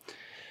armpits.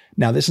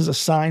 Now, this is a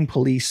sign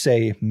police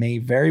say may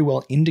very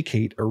well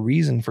indicate a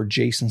reason for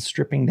Jason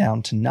stripping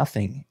down to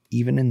nothing,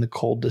 even in the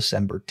cold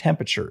December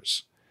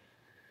temperatures.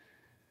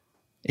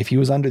 If he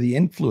was under the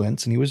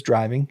influence and he was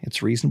driving,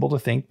 it's reasonable to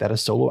think that a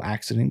solo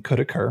accident could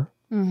occur.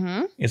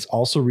 Mm-hmm. It's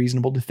also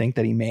reasonable to think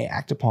that he may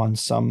act upon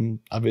some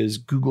of his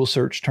Google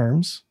search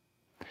terms.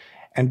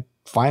 And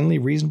finally,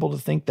 reasonable to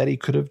think that he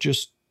could have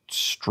just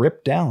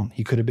stripped down.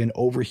 He could have been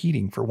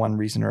overheating for one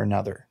reason or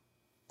another,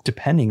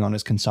 depending on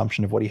his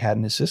consumption of what he had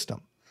in his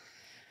system.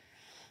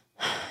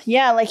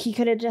 Yeah, like he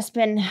could have just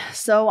been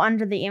so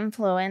under the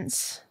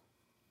influence.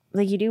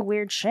 Like you do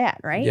weird shit,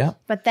 right? Yeah.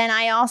 But then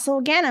I also,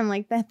 again, I'm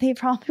like that they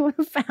probably would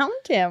have found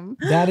him.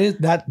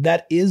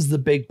 That is the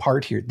big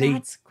part here.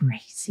 That's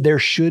crazy. There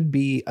should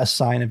be a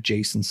sign of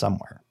Jason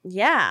somewhere.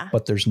 Yeah.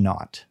 But there's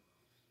not.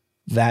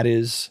 That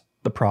is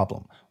the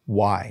problem.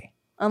 Why?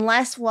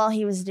 Unless while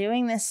he was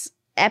doing his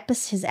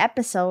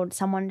episode,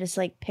 someone just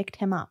like picked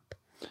him up.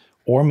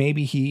 Or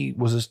maybe he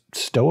was a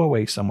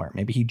stowaway somewhere.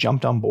 Maybe he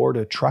jumped on board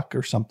a truck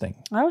or something.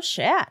 Oh,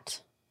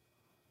 shit.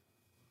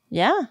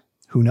 Yeah.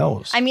 Who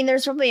knows? I mean,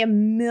 there's probably a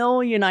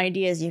million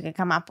ideas you could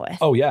come up with.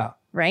 Oh, yeah.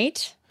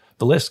 Right?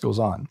 The list goes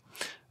on.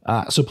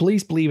 So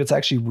police believe it's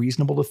actually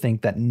reasonable to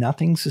think that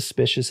nothing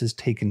suspicious has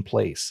taken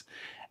place,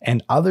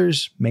 and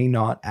others may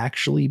not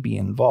actually be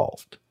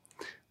involved.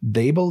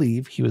 They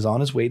believe he was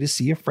on his way to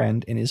see a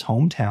friend in his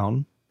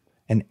hometown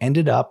and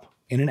ended up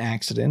in an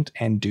accident,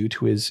 and due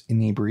to his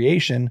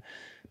inebriation,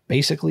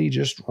 basically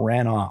just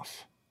ran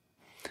off.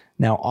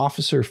 Now,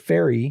 Officer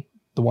Ferry,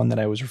 the one that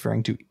I was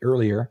referring to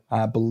earlier,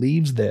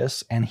 believes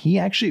this, and he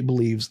actually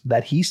believes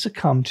that he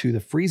succumbed to the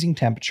freezing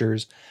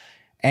temperatures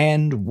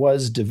and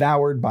was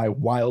devoured by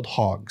wild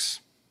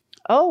hogs.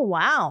 Oh,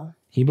 wow.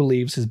 He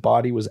believes his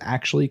body was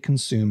actually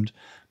consumed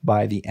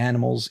by the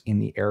animals in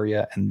the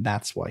area, and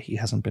that's why he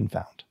hasn't been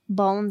found.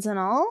 Bones and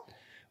all?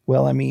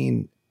 Well, I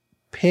mean,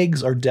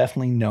 pigs are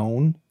definitely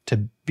known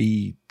to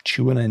be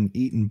chewing and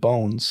eating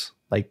bones,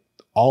 like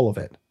all of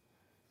it.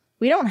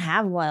 We don't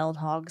have wild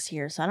hogs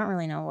here, so I don't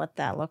really know what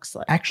that looks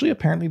like. Actually,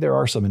 apparently there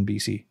are some in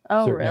BC.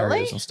 Oh, certain really?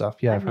 areas and stuff.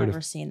 Yeah, I've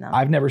never seen them.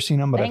 I've never seen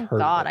them, but Thank I've heard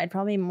God. of it. I'd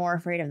probably be more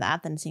afraid of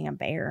that than seeing a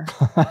bear.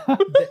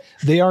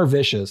 They are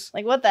vicious.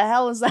 Like, what the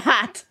hell is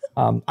that?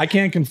 I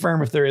can't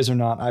confirm if there is or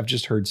not. I've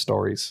just heard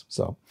stories.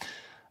 So,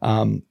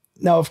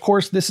 now, of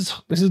course, this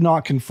is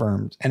not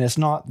confirmed, and it's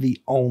not the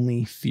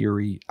only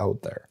theory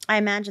out there. I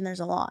imagine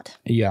there's a lot.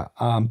 Yeah.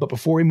 But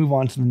before we move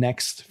on to the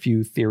next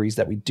few theories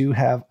that we do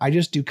have, I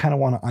just do kind of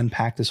want to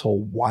unpack this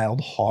whole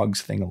wild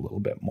hogs thing a little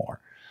bit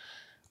more.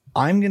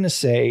 I'm going to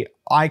say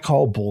I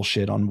call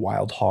bullshit on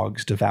wild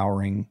hogs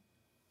devouring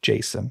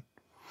Jason.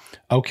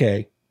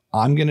 Okay.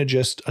 I'm going to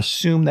just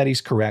assume that he's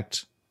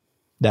correct,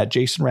 that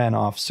Jason ran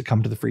off,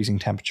 succumbed to the freezing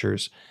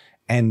temperatures.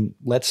 And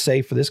let's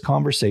say for this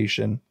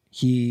conversation,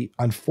 he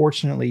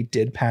unfortunately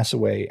did pass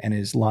away and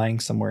is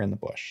lying somewhere in the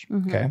bush.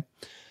 Mm-hmm. Okay.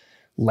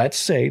 Let's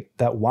say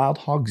that wild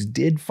hogs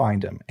did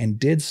find him and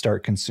did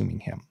start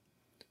consuming him.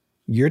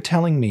 You're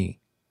telling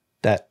me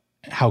that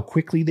how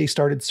quickly they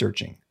started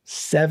searching,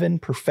 7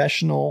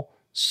 professional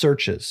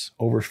searches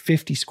over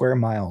 50 square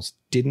miles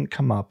didn't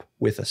come up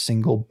with a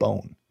single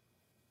bone.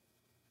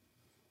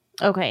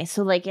 Okay,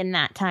 so like in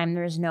that time,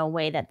 there's no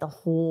way that the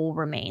whole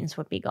remains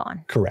would be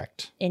gone.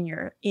 Correct. In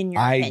your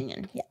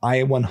opinion. Yeah.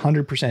 I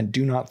 100%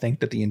 do not think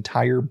that the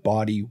entire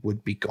body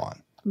would be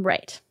gone.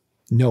 Right.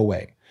 No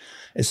way.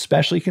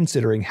 Especially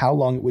considering how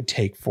long it would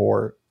take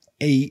for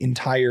an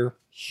entire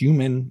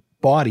human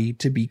body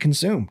to be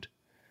consumed.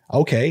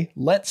 Okay,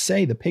 let's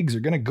say the pigs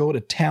are going to go to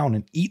town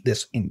and eat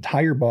this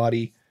entire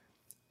body,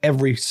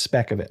 every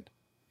speck of it.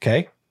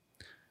 Okay?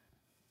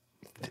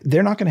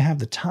 They're not going to have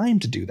the time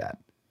to do that.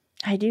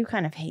 I do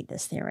kind of hate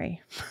this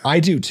theory. I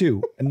do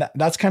too. And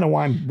that's kind of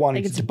why I'm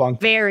wanting to debunk.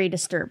 Very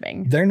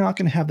disturbing. They're not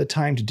going to have the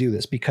time to do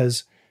this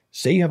because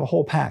say you have a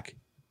whole pack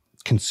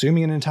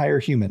consuming an entire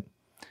human.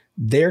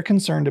 They're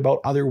concerned about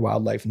other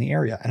wildlife in the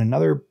area.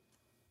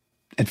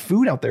 And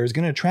food out there is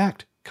going to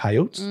attract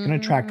coyotes, going to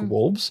attract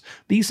wolves.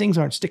 These things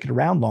aren't sticking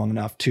around long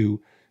enough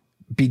to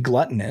be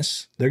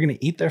gluttonous. They're going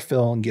to eat their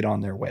fill and get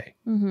on their way.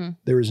 Mm-hmm.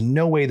 There is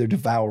no way they're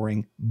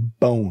devouring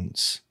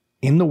bones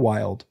in the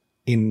wild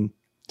in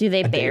Do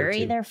they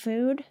bury their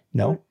food?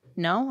 No.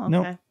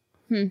 No?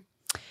 Okay. No.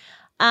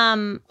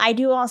 I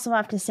do also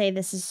have to say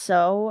this is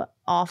so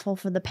awful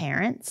for the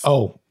parents.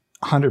 Oh,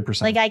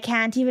 100%. Like I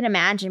can't even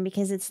imagine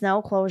because it's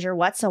no closure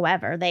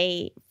whatsoever.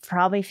 They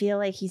probably feel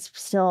like he's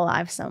still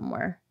alive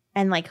somewhere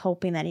and like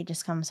hoping that he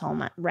just comes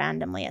home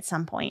randomly at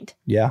some point.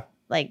 Yeah.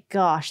 Like,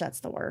 gosh,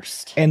 that's the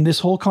worst. And this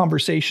whole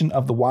conversation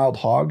of the wild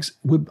hogs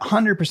would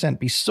 100%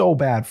 be so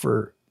bad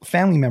for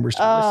family members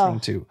to be listening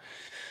to.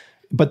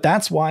 But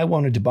that's why I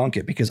want to debunk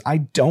it, because I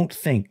don't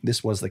think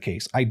this was the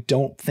case. I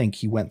don't think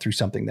he went through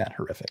something that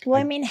horrific.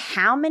 Well, I mean,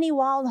 how many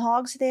wild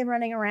hogs are they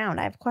running around?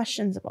 I have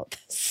questions about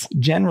this.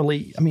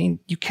 Generally, I mean,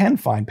 you can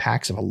find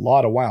packs of a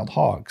lot of wild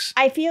hogs.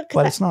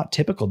 But it's not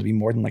typical to be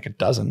more than like a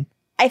dozen.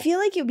 I feel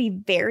like it would be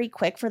very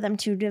quick for them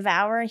to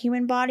devour a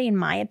human body, in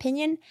my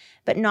opinion,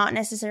 but not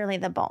necessarily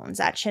the bones.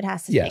 That shit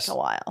has to take a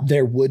while.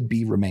 There would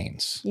be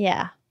remains.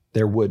 Yeah.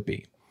 There would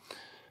be.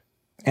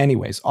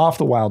 Anyways, off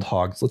the wild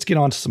hogs, let's get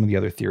on to some of the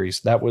other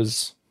theories.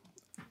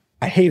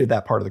 I hated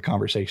that part of the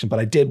conversation, but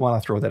I did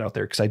want to throw that out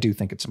there because I do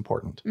think it's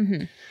important.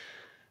 Mm-hmm.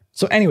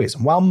 So anyways,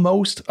 while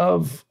most, such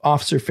as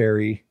Officer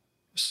Ferry,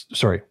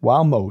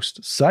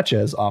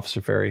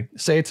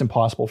 say it's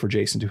impossible for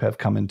Jason to have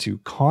come into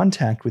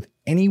contact with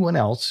anyone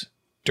else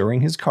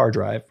during his car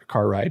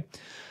ride,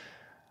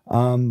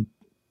 I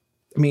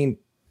mean,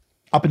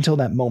 up until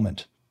that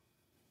moment,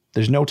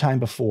 There's no time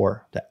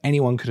before that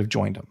anyone could have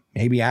joined him.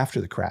 Maybe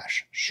after the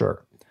crash,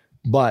 sure.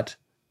 But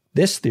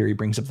this theory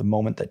brings up the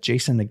moment that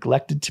Jason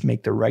neglected to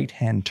make the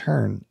right-hand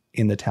turn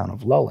in the town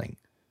of Lulling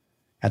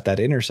at that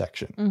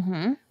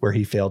intersection where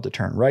he failed to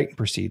turn right and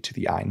proceed to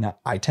the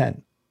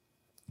I-10.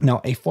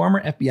 Now, a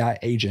former FBI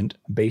agent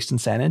based in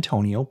San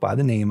Antonio by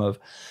the name of,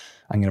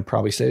 I'm going to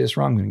probably say this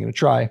wrong, I'm going to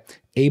try,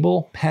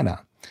 Abel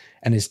Penna,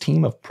 and his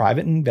team of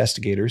private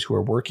investigators who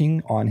are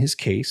working on his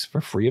case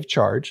for free of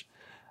charge,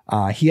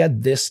 he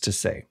had this to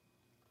say,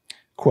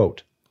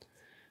 quote,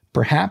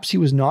 "Perhaps he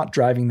was not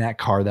driving that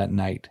car that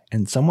night,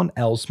 and someone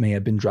else may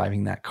have been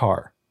driving that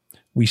car.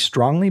 We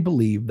strongly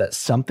believe that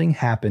something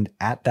happened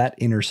at that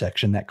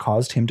intersection that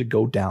caused him to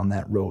go down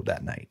that road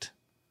that night."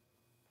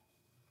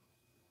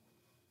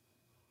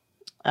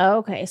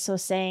 Okay, so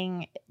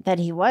saying that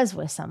he was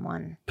with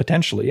someone.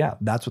 Potentially, yeah.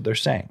 That's what they're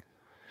saying.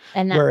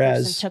 And that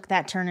person took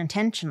that turn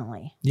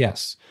intentionally.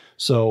 Yes.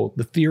 So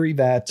the theory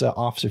that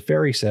Officer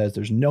Ferry says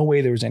there's no way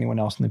there was anyone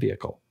else in the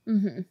vehicle.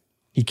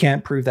 He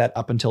can't prove that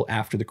up until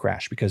after the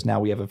crash because now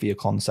we have a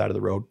vehicle on the side of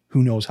the road.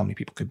 Who knows how many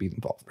people could be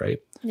involved, right?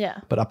 Yeah.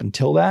 But up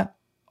until that,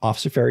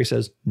 Officer Ferry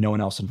says no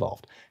one else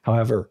involved.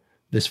 However,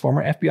 this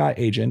former FBI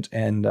agent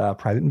and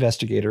private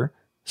investigator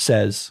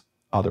says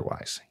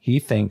otherwise. He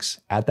thinks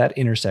at that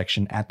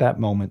intersection, at that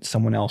moment,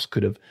 someone else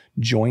could have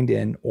joined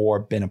in or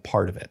been a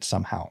part of it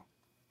somehow.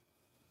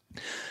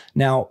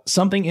 Now,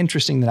 something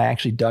interesting that I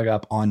actually dug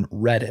up on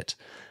Reddit,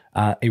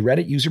 a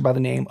Reddit user by the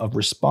name of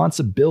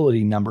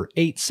responsibility number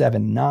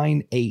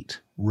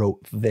 8798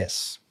 wrote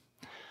this.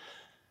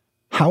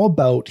 "How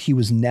about he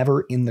was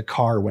never in the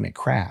car when it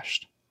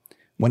crashed?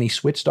 When he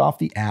switched off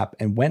the app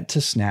and went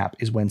to snap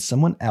is when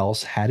someone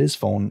else had his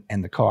phone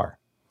and the car.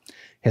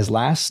 His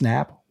last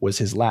snap was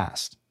his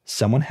last.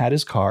 Someone had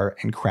his car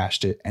and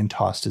crashed it and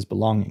tossed his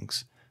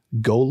belongings.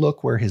 Go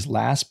look where his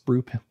last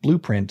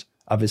blueprint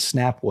of his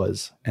snap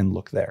was and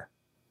look there."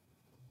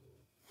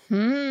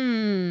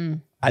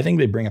 I think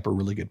they bring up a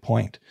really good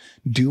point.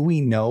 Do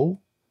we know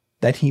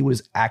that he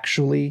was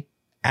actually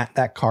at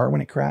that car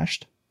when it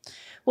crashed?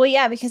 Well,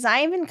 yeah, because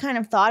I even kind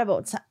of thought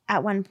about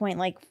at one point,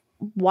 like,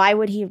 why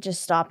would he have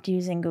just stopped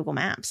using Google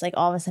Maps? Like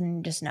all of a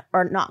sudden just,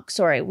 or not,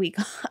 sorry,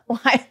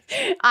 why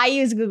I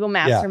use Google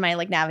Maps for my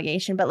like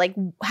navigation, but like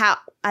how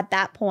at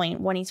that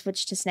point when he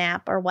switched to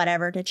Snap or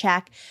whatever to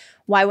check,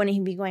 why wouldn't he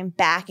be going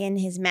back in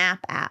his map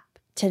app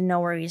to know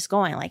where he's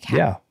going? Like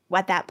how,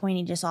 at that point,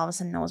 he just all of a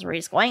sudden knows where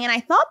he's going. And I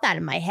thought that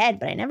in my head,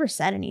 but I never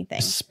said anything.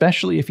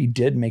 Especially if he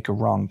did make a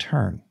wrong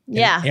turn in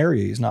an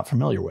area he's not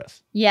familiar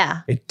with.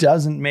 Yeah. It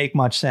doesn't make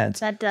much sense.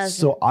 That doesn't.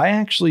 So I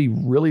actually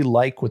really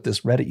like what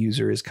this Reddit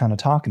user is kind of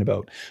talking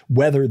about.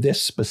 Whether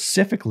this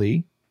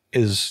specifically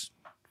is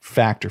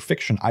fact or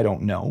fiction, I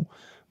don't know.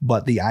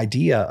 But the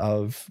idea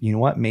of, you know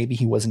what, maybe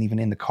he wasn't even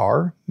in the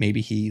car.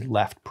 Maybe he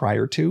left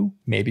prior to.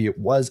 Maybe it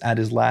was at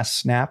his last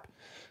snap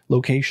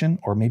location,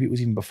 or maybe it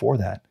was even before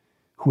that.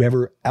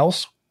 Whoever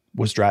else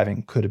was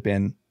driving could have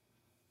been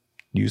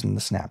using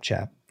the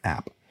Snapchat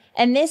app.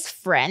 And this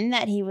friend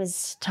that he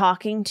was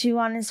talking to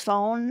on his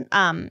phone,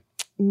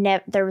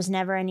 there was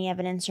never any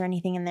evidence or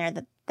anything in there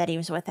that he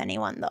was with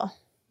anyone, though.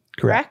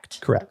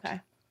 Correct? Correct.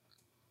 Okay.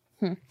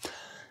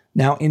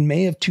 Now, in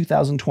May of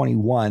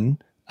 2021,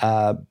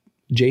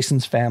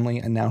 Jason's family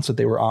announced that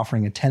they were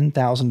offering a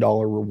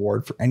 $10,000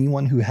 reward for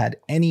anyone who had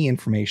any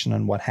information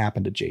on what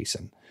happened to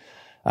Jason.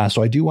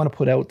 So I do want to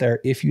put out there,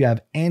 if you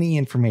have any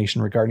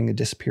information regarding the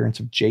disappearance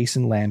of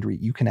Jason Landry,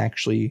 you can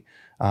actually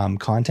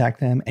contact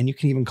them, and you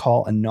can even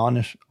call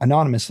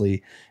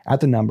anonymously at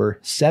the number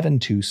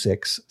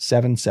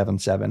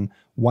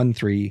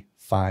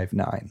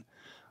 726-777-1359.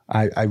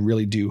 I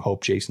really do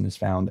hope Jason is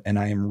found, and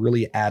I am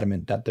really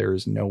adamant that there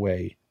is no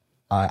way,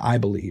 I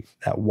believe,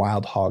 that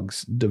wild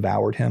hogs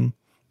devoured him.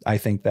 I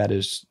think that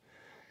is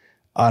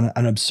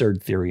an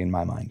absurd theory in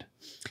my mind.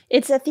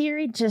 It's a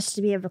theory just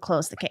to be able to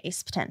close the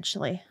case,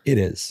 potentially. It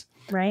is.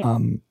 Right.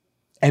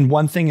 And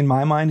one thing in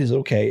my mind is,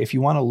 okay, if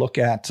you want to look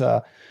at,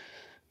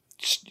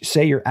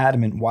 say you're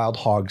adamant wild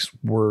hogs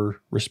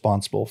were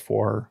responsible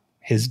for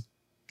his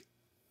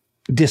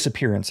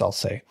disappearance, I'll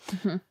say.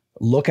 Mm-hmm.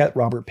 Look at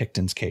Robert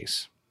Pickton's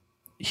case.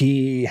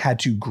 He had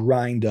to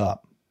grind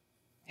up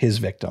his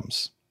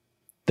victims.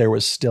 There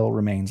was still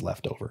remains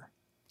left over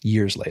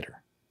years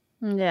later.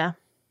 Yeah.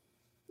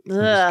 I'm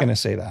just going to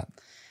say that.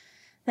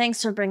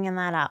 Thanks for bringing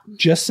that up.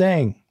 Just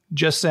saying.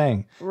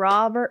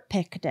 Robert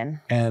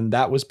Pickton. And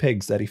that was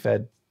pigs that he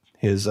fed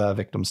his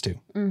victims to.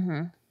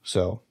 Mm-hmm.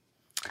 So.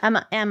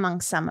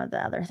 Among some of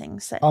the other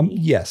things that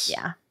yes.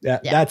 Yeah.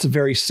 That's a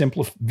very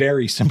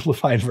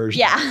simplified version.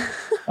 Yeah.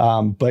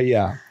 But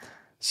yeah.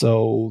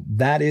 So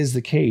that is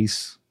the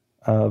case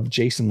of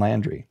Jason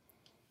Landry.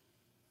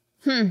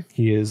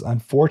 He is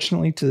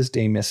unfortunately to this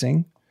day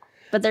missing.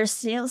 But there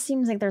still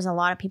seems like there's a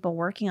lot of people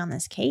working on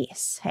this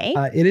case, hey?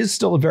 It is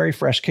still a very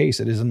fresh case.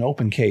 It is an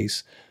open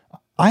case.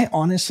 I'm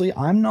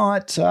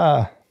not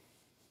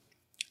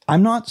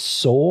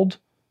sold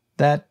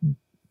that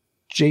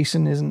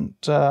Jason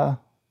isn't out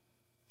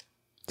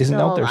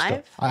there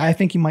still. I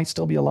think he might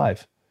still be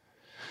alive.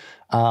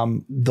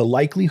 The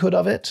likelihood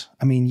of it,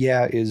 I mean,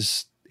 yeah,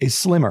 is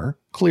slimmer,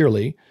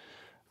 clearly.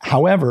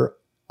 However,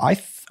 I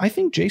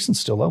think Jason's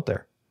still out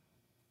there.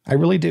 I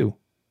really do.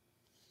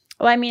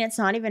 Well, I mean, it's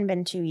not even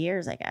been 2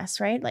 years, I guess,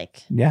 right?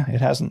 Like, yeah,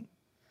 it hasn't.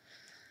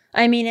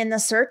 I mean, in the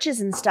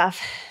searches and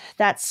stuff,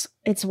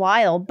 it's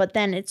wild. But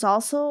then it's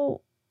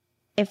also,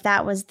 if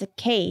that was the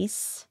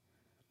case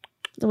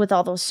with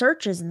all those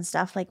searches and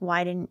stuff, like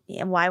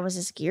why was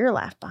his gear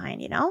left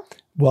behind, you know?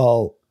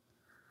 Well,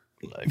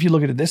 if you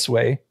look at it this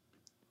way,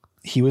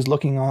 he was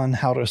looking on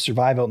how to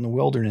survive out in the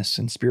wilderness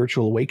and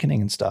spiritual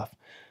awakening and stuff.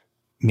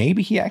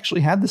 Maybe he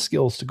actually had the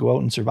skills to go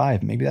out and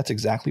survive. Maybe that's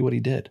exactly what he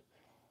did.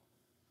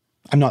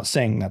 I'm not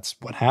saying that's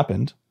what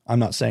happened. I'm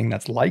not saying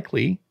that's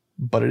likely,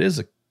 but it is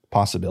a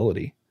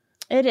possibility.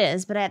 It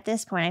is, but at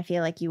this point, I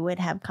feel like you would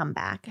have come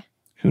back.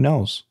 Who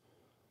knows?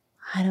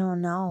 I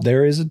don't know.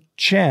 There is a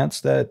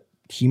chance that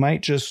he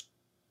might just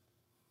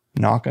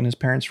knock on his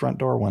parents' front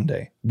door one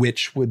day,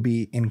 which would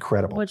be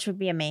incredible. Which would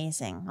be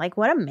amazing. Like,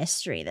 what a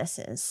mystery this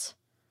is.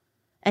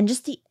 And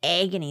just the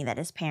agony that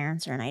his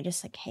parents are in. I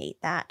just, like,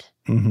 hate that.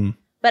 Mm-hmm.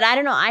 But I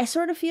don't know. I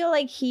sort of feel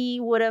like he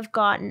would have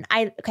gotten...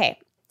 but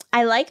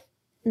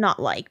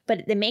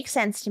it makes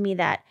sense to me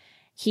that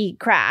he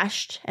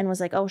crashed and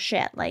was like, oh,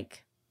 shit,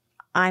 like,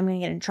 I'm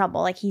going to get in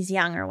trouble. Like, he's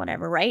young or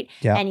whatever, right?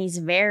 Yeah. And he's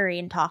very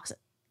intoxicated.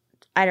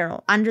 I don't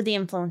know, under the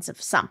influence of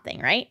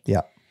something, right?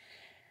 Yeah.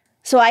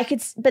 So I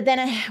could, but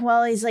then,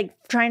 he's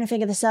like trying to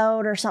figure this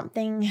out or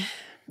something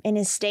in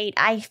his state.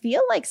 I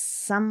feel like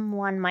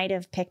someone might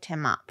have picked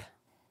him up.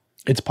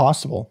 It's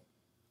possible.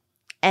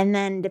 And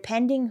then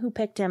depending who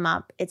picked him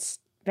up, it's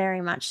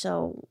very much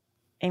so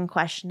in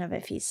question of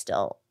if he's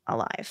still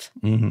alive.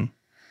 Mm-hmm.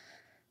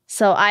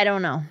 So I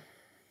don't know.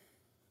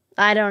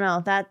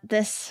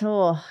 Thanks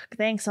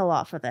a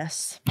lot for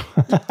this.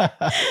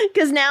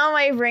 Because now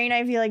my brain,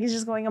 I feel like, is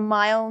just going a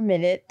mile a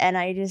minute and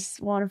I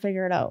just want to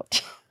figure it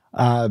out.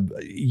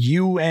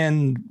 You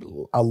and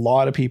a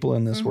lot of people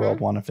in this world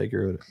want to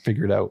figure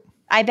it out.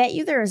 I bet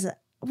you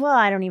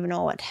I don't even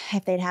know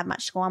if they'd have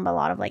much to go on, but a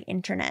lot of like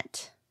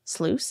internet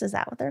sleuths. Is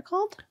that what they're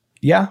called?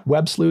 Yeah,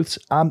 web sleuths.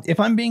 If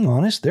I'm being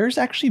honest, there's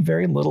actually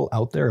very little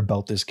out there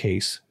about this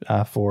case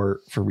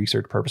for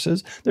research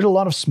purposes. There's a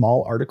lot of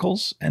small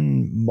articles,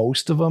 and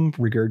most of them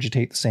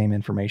regurgitate the same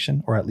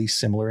information, or at least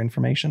similar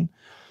information.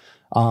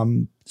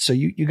 So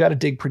you got to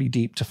dig pretty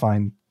deep to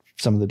find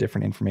some of the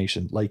different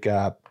information. Like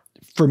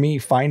for me,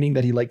 finding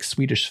that he likes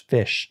Swedish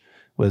fish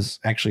was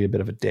actually a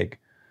bit of a dig.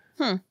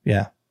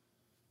 Yeah.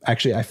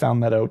 Actually, I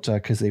found that out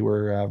because they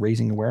were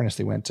raising awareness.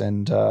 They went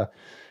and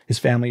his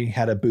family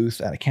had a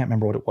booth at, I can't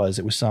remember what it was.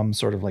 It was some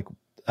sort of like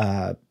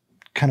kind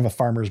of a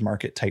farmer's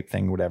market type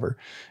thing, whatever.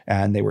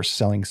 And they were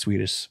selling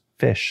Swedish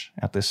fish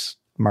at this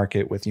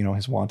market with,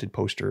 his wanted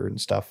poster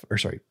and stuff. Or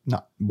sorry,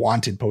 not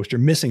wanted poster,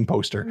 missing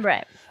poster.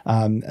 Right.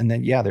 And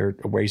then, they're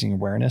raising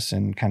awareness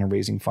and kind of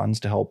raising funds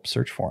to help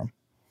search for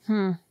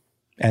him.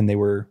 And they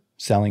were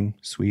selling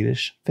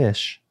Swedish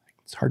fish.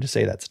 It's hard to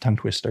say. That's a tongue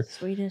twister.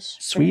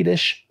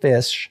 Swedish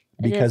fish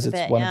because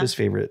it's one of his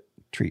favorite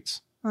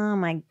treats. Oh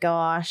my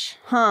gosh.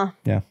 Huh.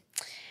 Yeah.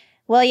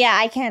 Well, yeah,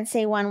 I can't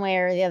say one way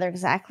or the other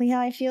exactly how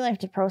I feel. I have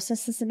to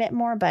process this a bit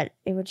more, but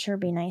it would sure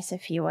be nice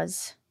if he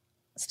was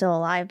still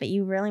alive. But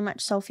you really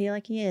much so feel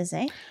like he is,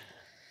 eh?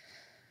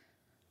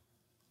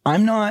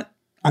 I'm not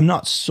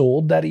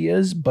sold that he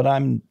is, but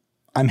I'm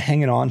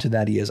hanging on to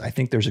that he is. I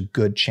think there's a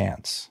good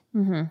chance.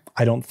 Mm-hmm.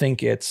 I don't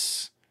think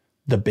it's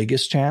the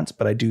biggest chance,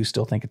 but I do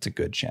still think it's a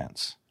good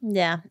chance.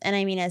 Yeah. And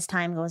I mean, as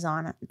time goes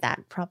on,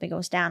 that probably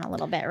goes down a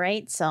little bit,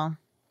 right? So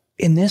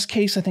in this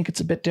case, I think it's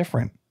a bit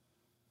different.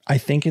 I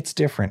think it's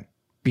different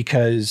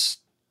because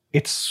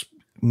it's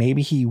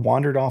maybe he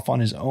wandered off on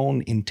his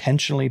own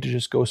intentionally to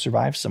just go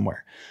survive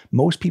somewhere.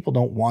 Most people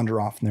don't wander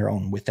off on their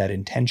own with that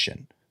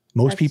intention.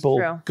 Most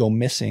people go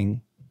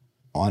missing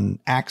on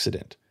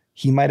accident.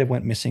 He might have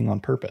went missing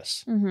on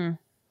purpose. Mm-hmm.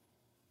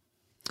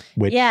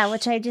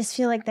 Which I just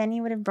feel like then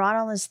he would have brought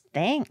all his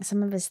things,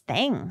 some of his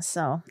things.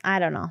 So I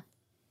don't know.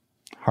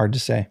 Hard to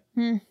say.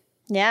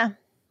 Yeah.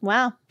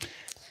 Wow.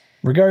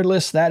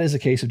 Regardless, that is a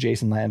case of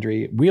Jason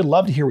Landry. We'd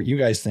love to hear what you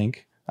guys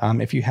think.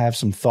 If you have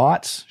some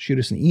thoughts, shoot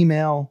us an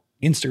email,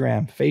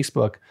 Instagram,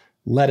 Facebook,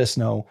 let us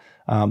know.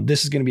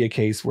 This is going to be a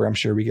case where I'm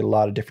sure we get a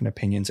lot of different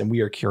opinions and we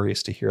are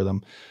curious to hear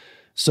them.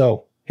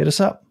 So hit us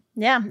up.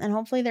 Yeah. And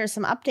hopefully there's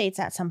some updates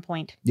at some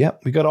point.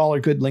 Yep. We got all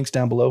our good links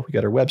down below. We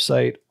got our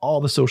website,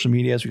 all the social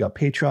medias. We got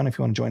Patreon if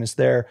you want to join us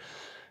there.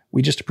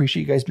 We just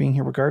appreciate you guys being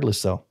here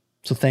regardless, though.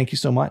 So thank you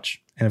so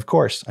much. And of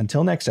course,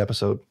 until next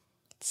episode,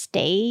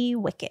 stay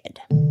wicked.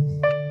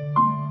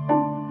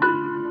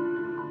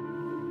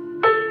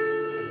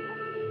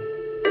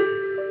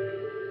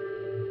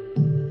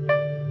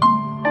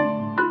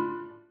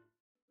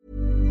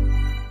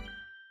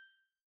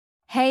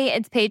 Hey,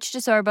 it's Paige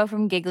DeSorbo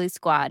from Giggly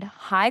Squad.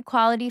 High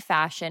quality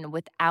fashion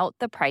without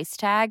the price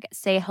tag.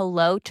 Say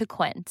hello to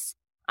Quince.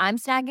 I'm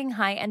snagging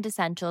high-end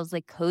essentials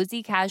like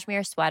cozy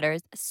cashmere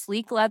sweaters,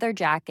 sleek leather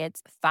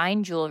jackets,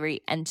 fine jewelry,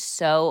 and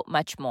so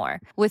much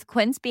more. With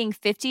Quince being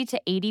 50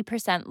 to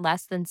 80%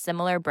 less than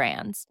similar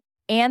brands.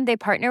 And they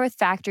partner with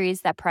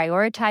factories that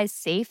prioritize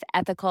safe,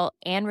 ethical,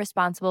 and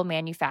responsible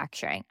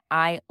manufacturing.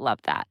 I love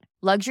that.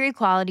 Luxury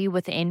quality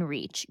within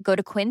reach. Go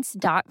to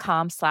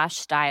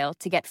quince.com/style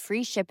to get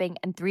free shipping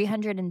and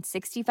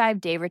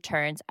 365-day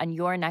returns on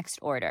your next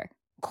order.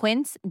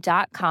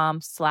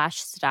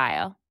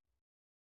 Quince.com/style.